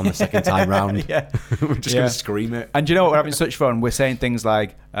on the second time round. Yeah. We're just going to scream it. And do you know what? We're having such fun. We're saying things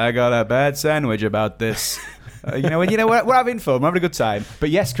like, I got a bad sandwich about this. We're having fun. We're having a good time.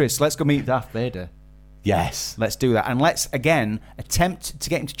 But yes, Chris, let's go meet Darth Vader. Yes. Let's do that. And let's, again, attempt to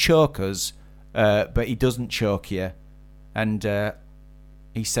get him to choke us, but he doesn't choke you. And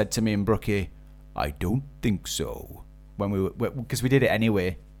he said to me and Brookie, I don't think so. Because we did it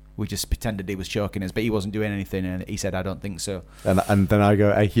anyway. We just pretended he was choking us, but he wasn't doing anything, and he said, I don't think so. And then I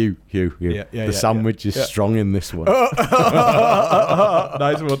go, hey, Hugh. The sandwich is strong in this one.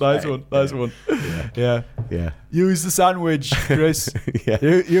 Nice one. Yeah. Use the sandwich, Chris.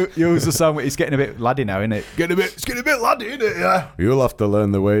 Use the sandwich. It's getting a bit laddie now, isn't it? It's getting a bit laddie, isn't it? Yeah. You'll have to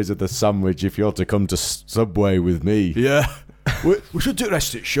learn the ways of the sandwich if you're to come to Subway with me. Yeah. We should do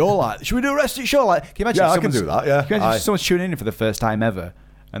Rest at Shorelight. Should we do Rest at Shorelight? Can you imagine? Yeah, I can do that. Yeah. Can you imagine someone's tuning in for the first time ever,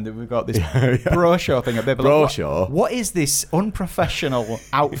 and then we've got this brochure thing. Brochure. What is this unprofessional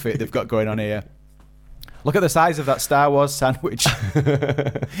outfit they've got going on here? Look at the size of that Star Wars sandwich.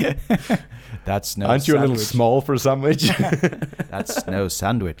 That's no. Aren't you a little small for a sandwich? That's no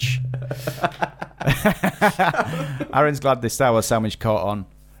sandwich. Aaron's glad this Star Wars sandwich caught on.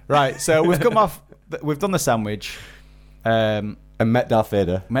 Right, so we've come off. We've done the sandwich. And met Darth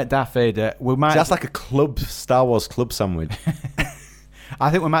Vader. That's like a Star Wars club sandwich. I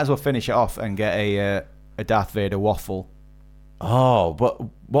think we might as well finish it off and get a Darth Vader waffle. Oh, but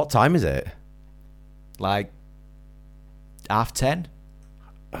what time is it? Like 10:30.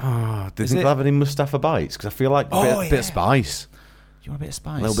 Oh, do you think they'll have any Mustafa bites? Because I feel like a bit of spice. Do you want a bit of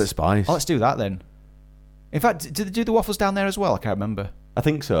spice? A little bit of spice. Oh, let's do that then. In fact, do they do the waffles down there as well? I can't remember. I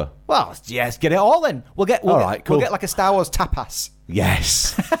think so. Well, yes, get it all then. We'll get cool. We'll get like a Star Wars tapas.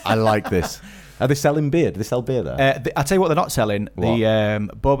 Yes, I like this. Are they selling beer? Do they sell beer there? I'll tell you what they're not selling. What? The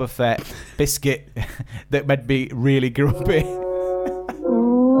Boba Fett biscuit that made me really grumpy.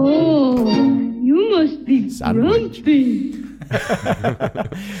 Oh, you must be grumpy.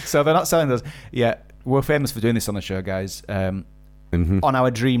 So they're not selling those. Yeah, we're famous for doing this on the show, guys. On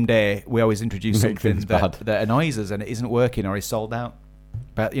our dream day, we always introduce something that annoys us and it isn't working or is sold out.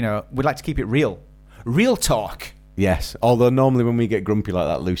 But, we'd like to keep it real. Real talk. Yes. Although normally when we get grumpy like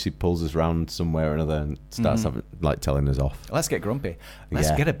that, Lucy pulls us round somewhere or another and starts telling us off. Let's get grumpy.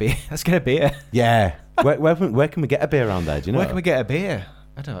 Let's get a beer. Let's get a beer. Yeah. Where can we get a beer around there? Do you know? Where can we get a beer?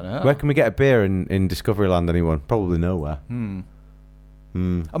 I don't know. Where can we get a beer in Discoveryland? Anyone? Probably nowhere. Oh,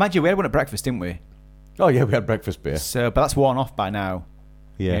 mind you, we had one at breakfast, didn't we? Oh yeah, we had breakfast beer. But that's worn off by now.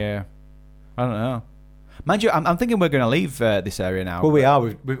 Yeah. I don't know. Mind you, I'm thinking we're going to leave this area now. Well, we are.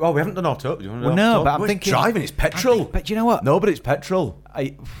 We haven't done October. Well, no, but I'm thinking driving. It's petrol. But you know what? No, but it's petrol.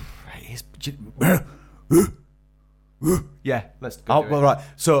 Yeah, let's go. Well, right.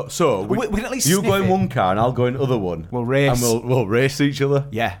 So we can at least you sniff go in it. one car and I'll go in other one. We'll race. And we'll race each other.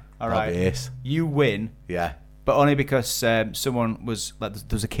 Yeah. All right. Yes. You win. Yeah. But only because someone was like,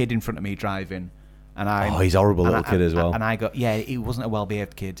 there was a kid in front of me driving, and he's a horrible little kid as well. And I got he wasn't a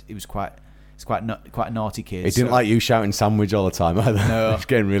well-behaved kid. He was quite a naughty kid. He didn't like you shouting sandwich all the time either. No, he's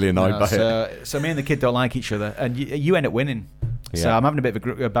getting really annoyed by it. So me and the kid don't like each other, and you end up winning. Yeah. So I'm having a bit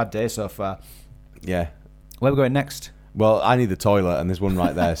of a bad day so far. Yeah. Where are we going next? Well, I need the toilet, and there's one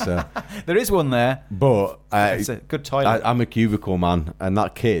right there. So there is one there, but it's a good toilet. I'm a cubicle man, and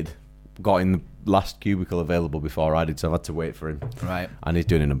that kid got in the last cubicle available before I did, so I've had to wait for him. Right. And he's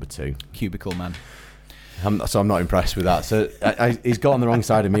doing a number 2. Cubicle man. So I'm not impressed with that. So he's got on the wrong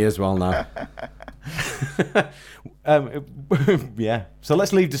side of me as well now. Yeah. So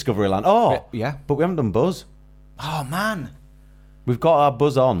let's leave Discoveryland. Oh, yeah. But we haven't done Buzz. Oh man. We've got our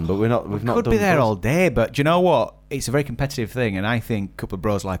Buzz on, but we've not done could be there Buzz. all day, but do you know what? It's a very competitive thing, and I think a couple of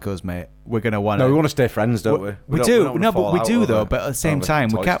bros like us, mate, we're going to want to... No, we want to stay friends, don't we? We do. No, but we do, though. But at the same time,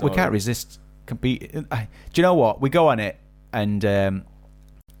 we can't resist competing. Do you know what? We go on it, and I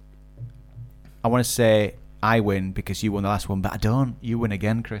want to say I win because you won the last one, but I don't. You win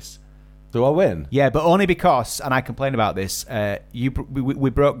again, Chris. Do I win? Yeah, but only because, and I complained about this. We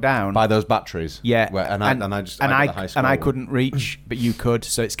broke down by those batteries. Yeah, I couldn't reach, but you could.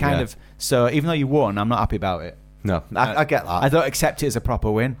 So it's kind of so. Even though you won, I'm not happy about it. No, I get that. I don't accept it as a proper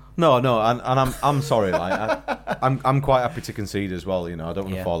win. No, and I'm sorry. Like I'm quite happy to concede as well. I don't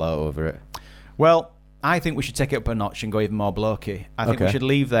want to fall out over it. Well, I think we should take it up a notch and go even more blokey. I think we should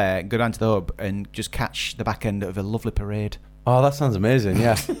leave there, go down to the hub, and just catch the back end of a lovely parade. Oh, that sounds amazing,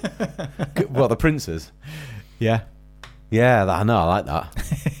 yeah. Well, the princes? Yeah. Yeah, I know, I like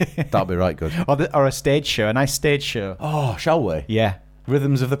that. That'll be right good. Or a stage show, a nice stage show. Oh, shall we? Yeah.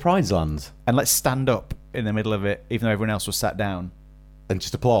 Rhythms of the Prideslands. And let's stand up in the middle of it, even though everyone else was sat down. And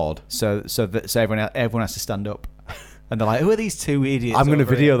just applaud? So everyone has to stand up. And they're like, who are these two idiots? I'm going to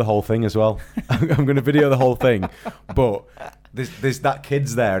video the whole thing as well. I'm going to video the whole thing. But there's that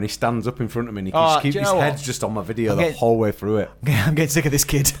kid's there and he stands up in front of me and he can keep his head's just on my video the whole way through it. I'm getting sick of this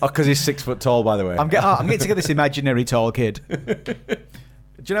kid. Oh, because he's 6 foot tall, by the way. I'm getting sick of this imaginary tall kid. Do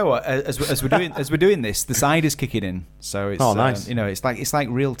you know what? As we're doing this, the side is kicking in. So it's nice. It's like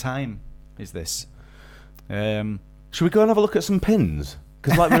real time. Is this? Should we go and have a look at some pins?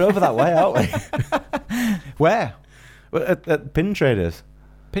 Because we're over that way, aren't we? Where? At Pin Traders.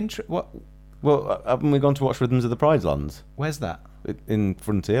 What? Well, haven't we gone to watch Rhythms of the Prideslands? Where's that? In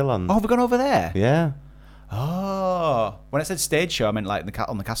Frontierland. Oh, have we gone over there? Yeah. Oh. When I said stage show, I meant like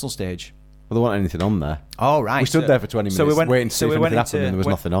on the castle stage. Well, there wasn't anything on there. Oh, right. We stood there for 20 minutes waiting to see if anything happened and there was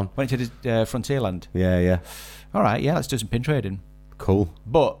nothing on. Went to Frontierland. Yeah. All right, yeah, let's do some pin trading. Cool.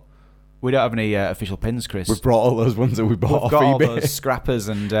 But we don't have any official pins, Chris. We've brought all those ones that we bought off eBay. We've got all those scrappers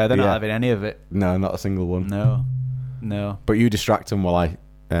and they're not having any of it. No, not a single one. No. But you distract them while I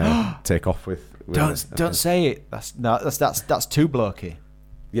take off with don't say it. That's too blokey.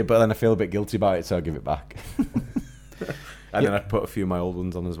 Yeah, but then I feel a bit guilty about it, so I give it back. And then I put a few of my old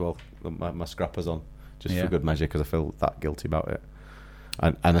ones on as well, my scrappers on, just for good measure, because I feel that guilty about it.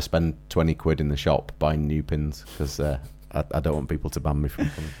 And I spend 20 quid in the shop buying new pins because I don't want people to ban me from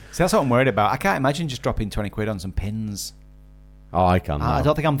them. See, that's what I'm worried about. I can't imagine just dropping 20 quid on some pins. Oh, I can. I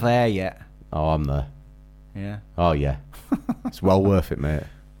don't think I'm there yet. Oh, I'm there. Yeah. Oh, yeah. It's well worth it, mate.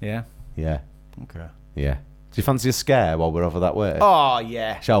 Yeah. Yeah. Okay. Yeah. Do you fancy a scare while we're over that way? Oh,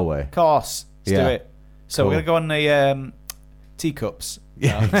 yeah. Shall we? Of course. Let's do it. So we're going to go on the teacups.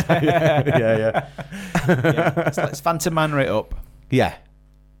 Yeah. Yeah. Let's Phantom Man right up. Yeah.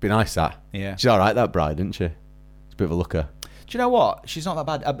 Be nice, that. Yeah. She's all right, that bride, isn't she? It's a bit of a looker. Do you know what? She's not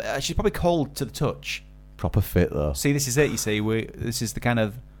that bad. She's probably cold to the touch. Proper fit, though. See, this is it, you see. This is the kind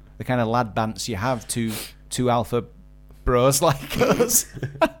of lad bants you have to alpha bros like us.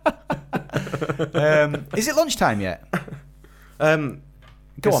 Is it lunchtime yet?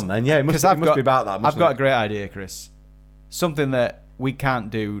 Go on then. Yeah, it must be about that. I've got a great idea, Chris. Something that we can't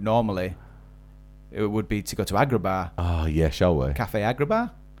do normally. it would be to go to Agrabar, Oh yeah, shall we? Cafe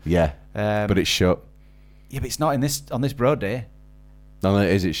Agrabar. Yeah, But it's shut. Yeah, but it's not on this broad day. No, it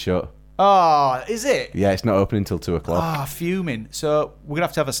is. It's shut. Oh, is it? Yeah, it's not open until 2 o'clock. Ah, fuming. So we're gonna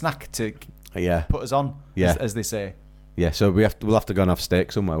have to have a snack to Yeah, put us on, Yeah. as they say. yeah. So we'll have to go and have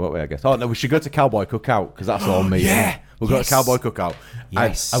steak somewhere, won't we? I guess. Oh no, we should go to Cowboy Cookout because that's all me. Yeah. we'll go to Yes. Cowboy Cookout.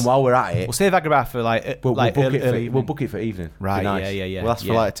 Yes. And while we're at it, We'll save Agrabar for we'll book early it. We'll evening. book it for evening. Be Right, nice. yeah. We'll ask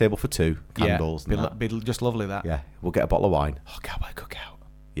for Yeah. like a table for 2, Yeah. candles. And that. Be just lovely that. Yeah, we'll get a bottle of wine. Oh, Cowboy Cookout.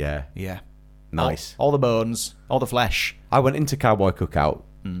 Yeah, Yeah. nice. All the bones, all the flesh. I went into Cowboy Cookout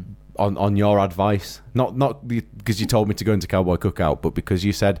on your advice, not because you told me to go into Cowboy Cookout, but because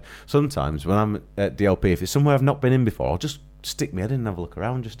you said sometimes when I'm at DLP, if it's somewhere I've not been in before, I'll just stick my head in and have a look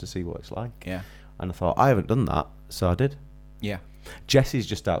around just to see what it's like. Yeah. And I thought I haven't done that, so I did. Yeah. Jessie's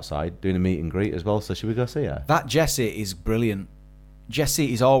just outside doing a meet and greet as well, so should we go see her? That Jessie is brilliant.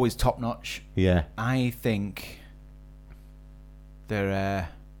 Jessie is always top notch. Yeah. I think they're.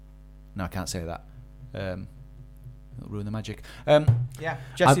 No, I can't say that. It'll ruin the magic. Yeah,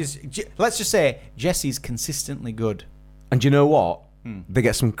 Jessie's. Let's just say Jessie's consistently good. And you know what? They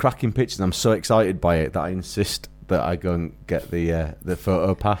get some cracking pictures. I'm so excited by it that I insist that I go and get the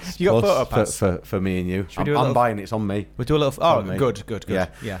photo pass. You got plus photo pass? for me and you. we do a I'm little- buying it. It's on me. We'll do a little. It's Oh, on me. good. Yeah.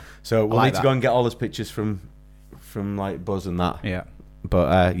 Yeah. So we'll like need to that. go and get all those pictures from like Buzz and that. Yeah.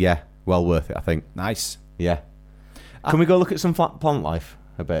 But yeah, well worth it, I think. Nice. Yeah. Can we go look at some plant life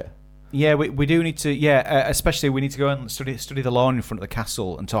a bit? Yeah, we do need to. Yeah, especially we need to go and study the lawn in front of the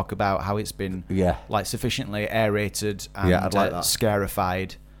castle and talk about how it's been Yeah. like sufficiently aerated and Yeah, I'd like that.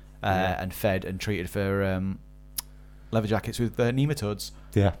 scarified and fed and treated for leather jackets with nematodes.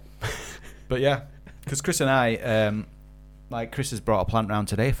 Yeah. But yeah, because Chris and I, like Chris has brought a plant round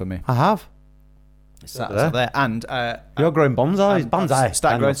today for me. I have. It's there. And You're growing bonsais. Bonsai.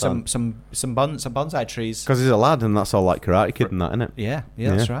 Start growing some bonsai trees. Because he's a lad and that's all like Karate Kid and that, isn't it? Yeah,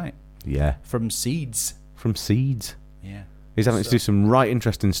 that's right. Yeah. From seeds. From seeds. Yeah. He's having to do some right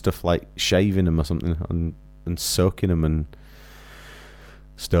interesting stuff like shaving them or something and soaking them and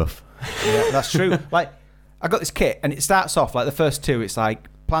stuff. Yeah, that's true. Like, I got this kit and it starts off like the first 2. It's like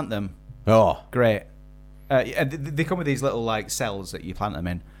plant them, Oh. great. And they come with these little like cells that you plant them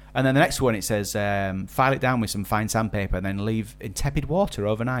in, and then the next one it says file it down with some fine sandpaper and then leave in tepid water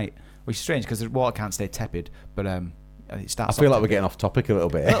overnight, which is strange because the water can't stay tepid. But it starts. I feel off like we're tepid. getting off topic a little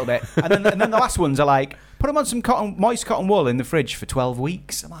bit. A little bit, and then the last ones are like put them on some moist cotton wool in the fridge for 12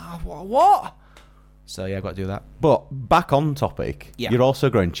 weeks. I'm like, what? So yeah, I've got to do that. But back on topic, Yeah. you're also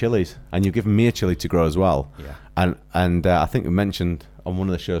growing chilies, and you've given me a chili to grow as well. Yeah. And I think we mentioned on one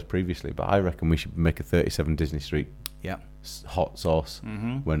of the shows previously, but I reckon we should make a 37 Disney Street Yeah. hot sauce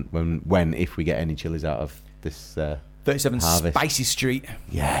when if we get any chilies out of this. 37 Harvest. Spicy Street.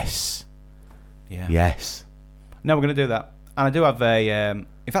 Yes. Yeah. Yes. No, we're going to do that. And I do have a.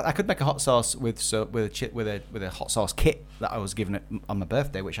 In fact, I could make a hot sauce with a hot sauce kit that I was given on my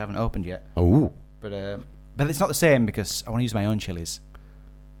birthday, which I haven't opened yet. Oh. But it's not the same because I want to use my own chilies.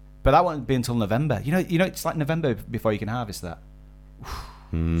 But that won't be until November. You know, it's like November before you can harvest that.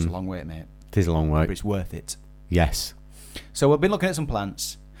 It's a long wait, mate. It is a long way. But it's worth it. Yes. So we've been looking at some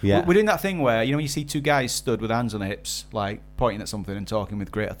plants. Yeah. We're doing that thing where, you know, when you see 2 guys stood with hands on their hips, like pointing at something and talking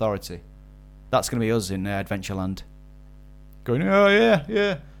with great authority. That's going to be us in Adventureland. Going, oh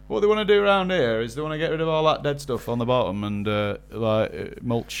yeah. What they want to do around here is they want to get rid of all that dead stuff on the bottom and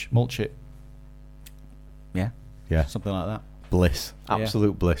mulch it. Yeah, Yeah. something like that. Bliss. Yeah.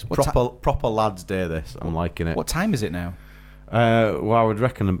 Absolute bliss. What Proper lads' day. This. I'm liking it. What time is it now? Well, I would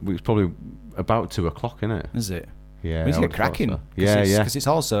reckon it's probably about 2 o'clock, isn't it? Is it? Yeah. We need I to would get have thought cracking. so. Yeah. Because it's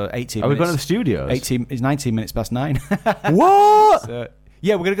also 18 Are we minutes. going to the studios? 18. It's 19 minutes past 9. What? So,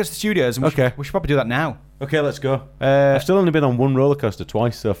 yeah, we're going to go to the studios. And Okay. we should probably do that now. Okay, let's go. I've still only been on one roller coaster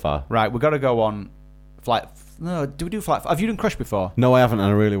twice so far. Right, we've got to go on flight. No, do we do flight? Have you done Crush before? No, I haven't, and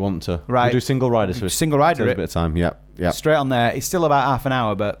I really want to. Right. We do single riders for Single rider a it. bit of time. Yep. Straight on there. It's still about half an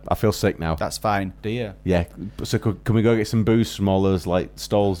hour, but I feel sick now. that's fine. Do you? Yeah. So can we go get some booze from all those like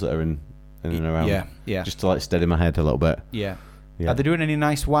stalls that are in and around? Yeah. Just to like steady my head a little bit. Yeah. Yeah. Are they doing any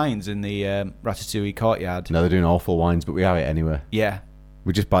nice wines in the Ratatouille courtyard? No, they're doing awful wines, but we have it anyway. Yeah.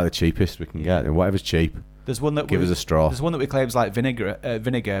 We just buy the cheapest we can get, and whatever's cheap. There's one that Give us a straw. There's one that we claim is like vinegar,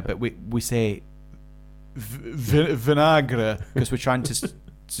 but we say vinagre because we're trying to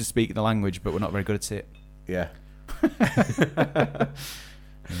speak the language, but we're not very good at it. Yeah.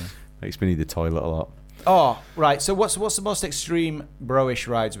 Makes me need the toilet a lot. Oh, right. So what's the most extreme bro-ish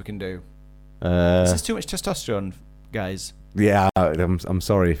rides we can do? Is this too much testosterone, guys? Yeah, I'm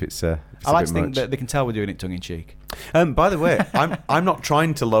sorry if it's. I like to think that they can tell we're doing it tongue in cheek. By the way, I'm not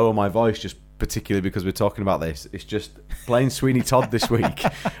trying to lower my voice just particularly because we're talking about this. It's just playing Sweeney Todd this week.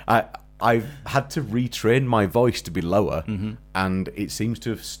 I've had to retrain my voice to be lower, and it seems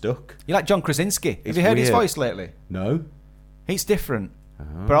to have stuck. You like John Krasinski? Have you heard his voice lately? No. He's different,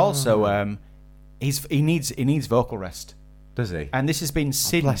 but also he needs vocal rest. Does he? And this has been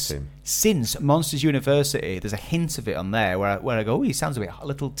since Monsters University. There's a hint of it on there where I go, oh, he sounds a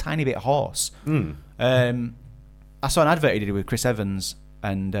little tiny bit hoarse. I saw an advert he did with Chris Evans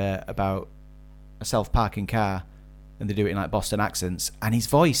and about a self-parking car, and they do it in like Boston accents, and his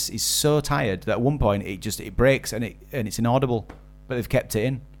voice is so tired that at one point it breaks and it's inaudible, but they've kept it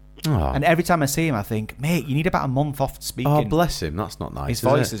in. Oh. And every time I see him, I think, mate, you need about a month off speaking. Oh, bless him. That's not nice. His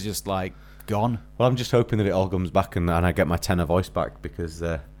voice is just like gone. Well, I'm just hoping that it all comes back and I get my tenor voice back, because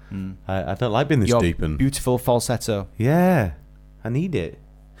I don't like being this deep and beautiful falsetto. Yeah, I need it.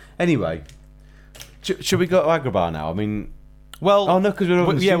 Anyway, should we go to Agrabah now? I mean, well, oh no, because we're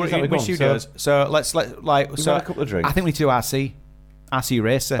over we're studios. So let's a couple of drinks. I think we need to do RC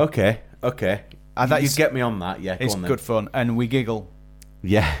Racer. Okay. And you get me on that. Yeah, it's good fun, and we giggle.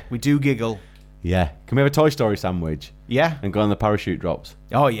 Yeah, we do giggle. Yeah, can we have a Toy Story sandwich? Yeah, and go on the parachute drops.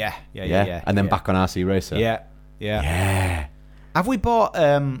 Oh yeah. And then back on RC Racer. Yeah. Have we bought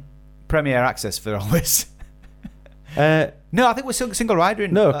Premier Access for all this? No, I think we're single rider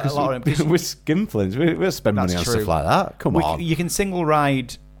in. No, because we're skinflins. We'll spend money on stuff like that. Come on. You can single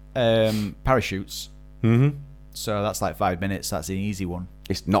ride parachutes. Mm-hmm. So that's like 5 minutes. That's an easy one.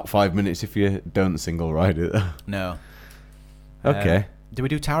 It's not 5 minutes if you don't single ride it. No. Okay. Do we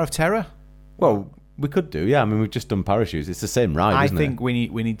do Tower of Terror? Well, we could do. Yeah, I mean, we've just done parachutes. It's the same ride, isn't it? I think we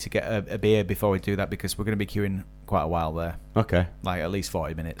need to get a beer before we do that, because we're going to be queuing quite a while there. Okay. Like at least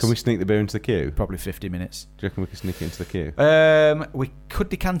 40 minutes. Can we sneak the beer into the queue? Probably 50 minutes. Do you reckon we can sneak it into the queue? We could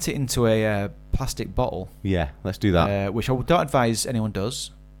decant it into a plastic bottle. Yeah, let's do that. Which I don't advise anyone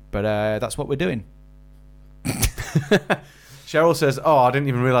does, but that's what we're doing. Cheryl says, "Oh, I didn't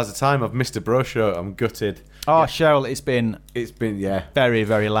even realise the time. I've missed a bro show. I'm gutted." Oh, yeah. Cheryl, it's been very,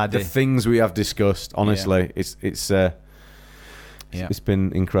 very laddie. The things we have discussed, honestly, it's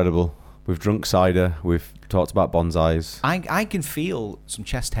been incredible. We've drunk cider. We've talked about bonsais. I can feel some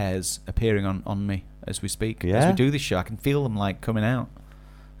chest hairs appearing on me as we speak. Yeah? As we do this show, I can feel them like coming out,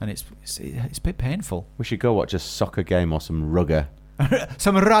 and it's a bit painful. We should go watch a soccer game or some rugger.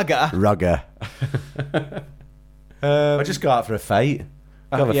 Some rugger. Rugger. I just go out for a fate.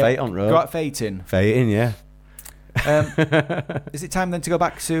 Have a fate on road. Go out fating. Fating, yeah. Is it time then to go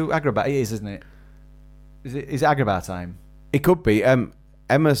back to Agrabah? It is, isn't it? Is it Agrabah time? It could be.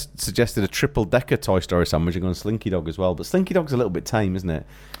 Emma suggested a triple-decker Toy Story sandwich and going Slinky Dog as well, but Slinky Dog's a little bit tame, isn't it?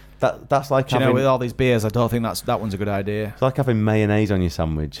 That's like having, with all these beers, I don't think that one's a good idea. It's like having mayonnaise on your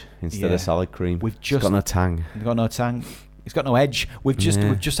sandwich instead of salad cream. It's got no tang. It's got no tang. It's got no edge. We've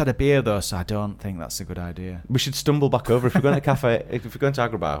just had a beer though, so I don't think that's a good idea. We should stumble back over if we're going to a cafe. If we're going to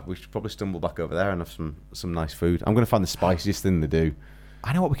Agrabah, we should probably stumble back over there and have some nice food. I'm going to find the spiciest thing they do.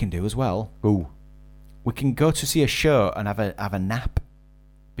 I know what we can do as well. Ooh, we can go to see a show and have a nap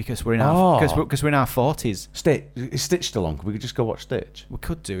because we're in our 40s. Is Stitch still on? We could just go watch Stitch. We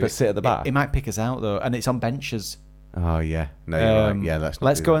could do. But sit at the back. It might pick us out though, and it's on benches. Oh yeah, no, you're right. Yeah,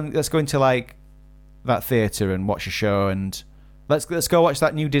 let's go into like that theatre and watch a show, and let's go watch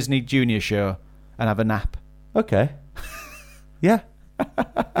that new Disney Junior show and have a nap. Okay. Yeah.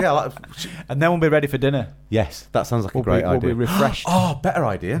 Yeah. And then we'll be ready for dinner. Yes, that sounds like a great idea. We'll be refreshed. Oh, better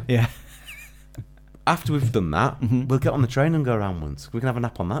idea. Yeah. After we've done that, we'll get on the train and go around once. We can have a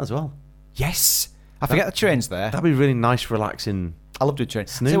nap on that as well. Yes. I forget the train's there. That'd be really nice, relaxing. I love the train.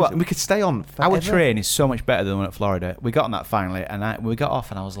 Snooze. What, we could stay on forever. Our train is so much better than the one at Florida. We got on that finally, and we got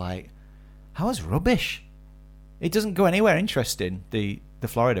off, and I was like, "That was rubbish. It doesn't go anywhere interesting." The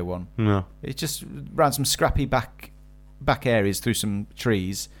Florida one. No. It's just around some scrappy back areas through some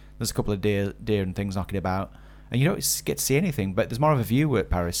trees. There's a couple of deer and things knocking about, and you don't get to see anything. But there's more of a view at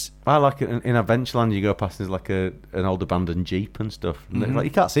Paris. I like it in Adventureland. You go past, there's like an old abandoned Jeep and stuff. And like,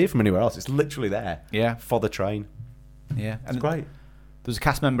 you can't see it from anywhere else. It's literally there. Yeah. For the train. Yeah, it's great. There was a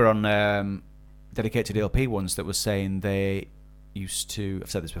cast member on Dedicated to DLP once that was saying they used to,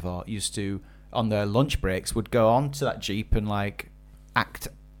 I've said this before, on their lunch breaks would go on to that Jeep and like act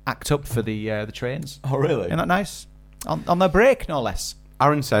up for the trains. Oh really? Isn't that nice? On their break, no less.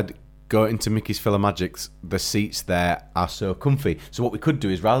 Aaron said, go into Mickey's Philomagics, the seats there are so comfy. So what we could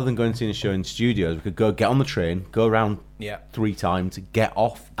do is, rather than going and seeing a show in studios, we could go get on the train, go around 3 times, get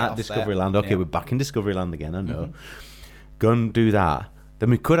off at Discoveryland. Okay, we're back in Discoveryland again, I know. Go and do that. Then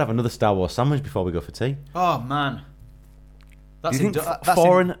we could have another Star Wars sandwich before we go for tea. Oh man, that's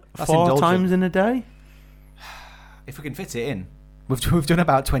four times in a day. If we can fit it in, We've done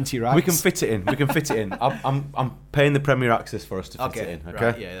about 20 rides. We can fit it in. I'm paying the Premier Access for us to fit it in. Okay.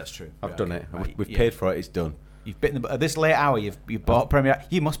 Right, yeah, that's true. I've done it. Right, We've paid for it. It's done. You've bitten at this late hour. You've bought Premier.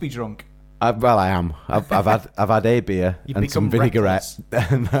 You must be drunk. Well, I am. I've had a beer and some vinaigrette.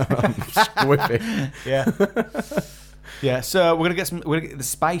 And I'm squiffy. Yeah. Yeah. So we're gonna get the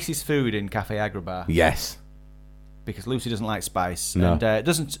spiciest food in Cafe Agrabah. Yes. Because Lucy doesn't like spice, No. and it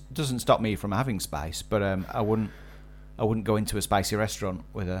doesn't stop me from having spice. But I wouldn't go into a spicy restaurant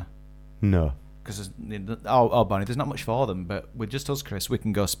with her. No. Because Bonnie, there's not much for them. But with just us, Chris, we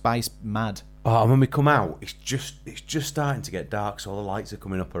can go spice mad. Oh, and when we come out, it's just starting to get dark, so all the lights are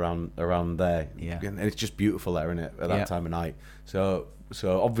coming up around there. Yeah. And it's just beautiful there, isn't it, at that time of night. So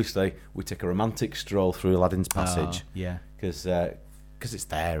obviously we take a romantic stroll through Aladdin's Passage. Yeah. Because it's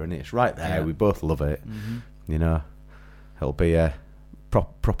there, and it's right there. Yeah. We both love it. You know, it'll be a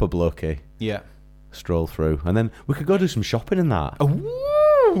proper blokey stroll through, and then we could go do some shopping in that.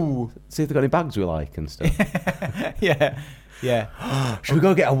 Ooh. See if they've got any bags we like and stuff. Yeah. Should we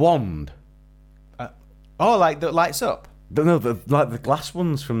go get a wand? Like that lights up. No, like the glass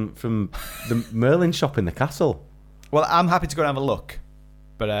ones from the Merlin shop in the castle. Well, I'm happy to go and have a look,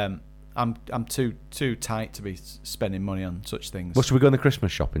 but I'm too tight to be spending money on such things. Well, should we go in the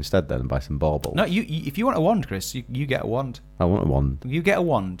Christmas shop instead then and buy some baubles? No, you if you want a wand, Chris, you get a wand. I want a wand. You get a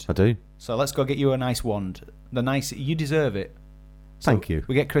wand. I do. So let's go get you a nice wand. You deserve it. So Thank you.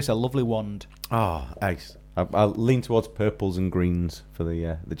 We get Chris a lovely wand. Oh, ace. I'll lean towards purples and greens for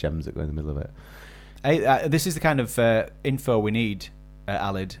the gems that go in the middle of it. Hey, this is the kind of info we need,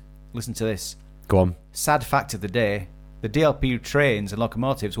 Alid. Listen to this. Go on. Sad fact of the day: the DLP trains and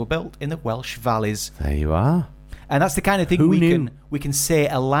locomotives were built in the Welsh valleys. There you are. And that's the kind of thing Who we knew? can say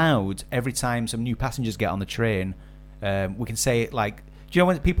aloud every time some new passengers get on the train. We can say it like, do you know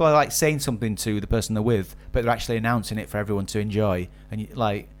when people are like saying something to the person they're with, but they're actually announcing it for everyone to enjoy? And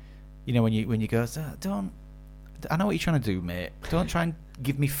when you go, don't. I know what you're trying to do, mate. Don't try and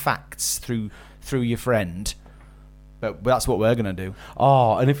give me facts through your friend. But that's what we're gonna do.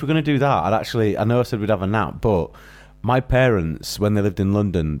 Oh, and if we're going to do that, I know I said we'd have a nap, but my parents, when they lived in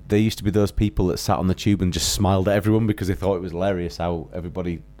London, they used to be those people that sat on the tube and just smiled at everyone because they thought it was hilarious how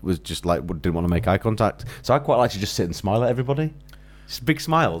everybody was just like, didn't want to make eye contact. So I quite like to just sit and smile at everybody. Just big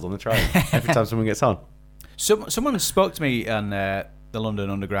smiles on the train every time someone gets on. Someone spoke to me on the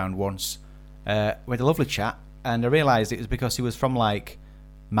London Underground once. We had a lovely chat, and I realised it was because he was from like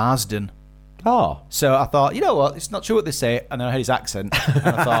Marsden. Oh. So I thought, you know what, it's not true what they say, and then I heard his accent, and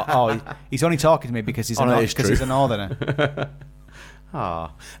I thought, he's only talking to me because he's a northerner.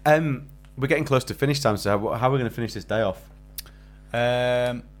 We're getting close to finish time, so how are we going to finish this day off?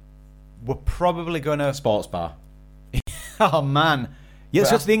 We're probably going to... Sports bar. Oh, man. Yeah,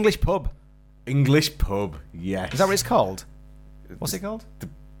 let's go to the English pub. English pub, yes. Is that what it's called? What's it called?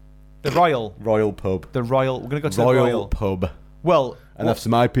 The Royal. Royal pub. The Royal. We're going to go to the Royal pub. Well... And have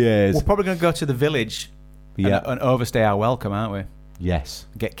some IPAs. We're probably going to go to the village and overstay our welcome, aren't we? Yes.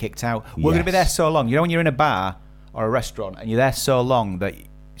 Get kicked out. We're going to be there so long. You know when you're in a bar or a restaurant and you're there so long that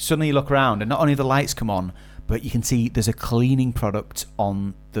suddenly you look around and not only the lights come on, but you can see there's a cleaning product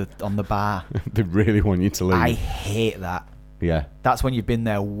on the bar. They really want you to leave. I hate that. Yeah. That's when you've been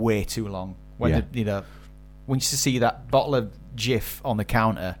there way too long. When when you see that bottle of Jif on the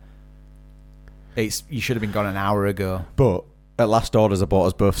counter, you should have been gone an hour ago. But at last orders, I bought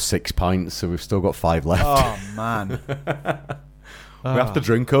us both 6 pints, so we've still got 5 left. Oh, man. We have to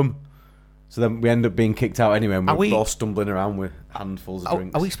drink them. So then we end up being kicked out anyway, and we're all stumbling around with handfuls of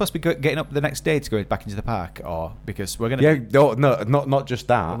drinks. Are we supposed to be getting up the next day to go back into the park? Or because we're going to... Yeah, not just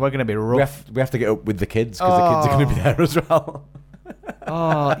that. We're going to be rough. We have to get up with the kids, because the kids are going to be there as well.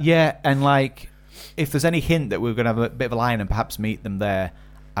 Oh, yeah, and like, if there's any hint that we're going to have a bit of a line and perhaps meet them there,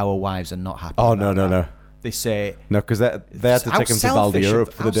 our wives are not happy. Oh, no. They say... No, because they had to take them to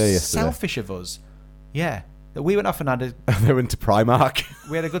Valdeura for the day yesterday. Selfish of us. Yeah. We went off and had they went to Primark.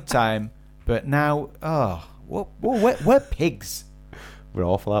 We had a good time, but now... we're pigs. We're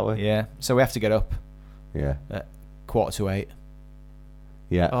awful, aren't we? Yeah. So we have to get up. Yeah. At 7:45.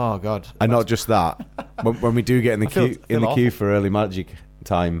 Yeah. Oh, God. And not just that. when we do get in the queue for early magic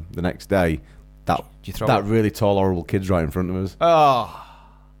time the next day, that really tall, horrible kid's right in front of us. Oh.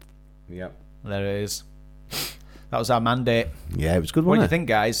 Yep. There it is. That was our mandate. Yeah, it was good, What do wasn't you it? think,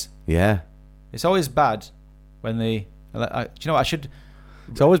 guys? Yeah. It's always bad when do you know what?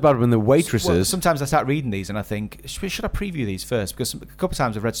 It's always bad when the waitresses... Well, sometimes I start reading these and I think, should I preview these first? Because a couple of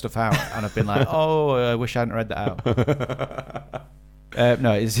times I've read stuff out and I've been like, I wish I hadn't read that out.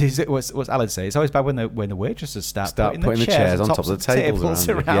 No, what's Alan say? It's always bad when the waitresses start putting the chairs on top of the tables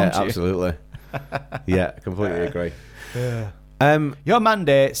around around you. Yeah, you. absolutely. Yeah, completely agree. Your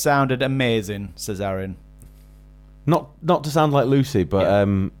Monday sounded amazing, says Aaron. Not to sound like Lucy, but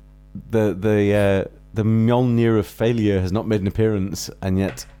the Mjolnir of failure has not made an appearance, and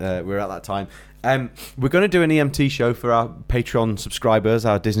yet we're at that time. We're going to do an EMT show for our Patreon subscribers,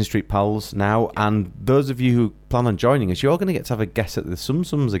 our Disney Street pals now, and those of you who plan on joining us, you're going to get to have a guess at the Sum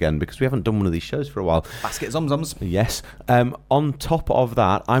Sums again, because we haven't done one of these shows for a while. Basket Zum Zums. Yes. On top of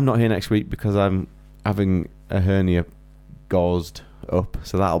that, I'm not here next week because I'm having a hernia gauzed up,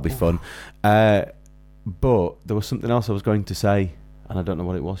 so that'll be fun. But there was something else I was going to say, and I don't know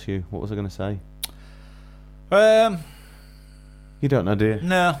what it was, Hugh. What was I going to say? You don't know, do you?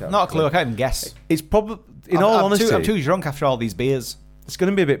 No, not a clue. I can't even guess. It's probably, all honesty, I'm too drunk after all these beers. It's going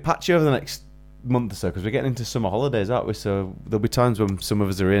to be a bit patchy over the next month or so because we're getting into summer holidays, aren't we? So there'll be times when some of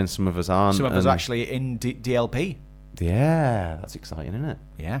us are in, some of us aren't. Some of us are actually in DLP. Yeah, that's exciting, isn't it?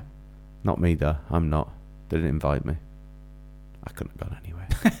 Yeah. Not me, though. I'm not. They didn't invite me. I couldn't have gone anywhere.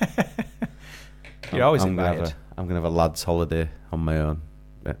 You're always invited. I'm going to have a lad's holiday on my own.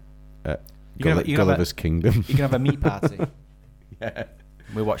 Gulliver's Kingdom. You can have a meat party. Yeah.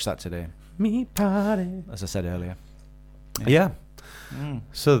 We watched that today. Meat party. As I said earlier. Yeah.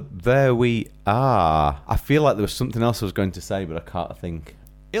 So there we are. I feel like there was something else I was going to say, but I can't think.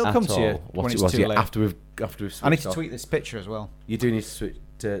 It'll come to you what when it it's was. too late. After we've I need to tweet this picture as well. You do need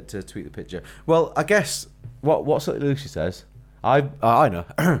to tweet the picture. Well, I guess what's what Lucy says. I know.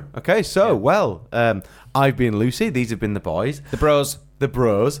 Okay, so well, I've been Lucy. These have been the boys. The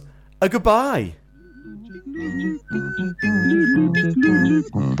bros. A goodbye.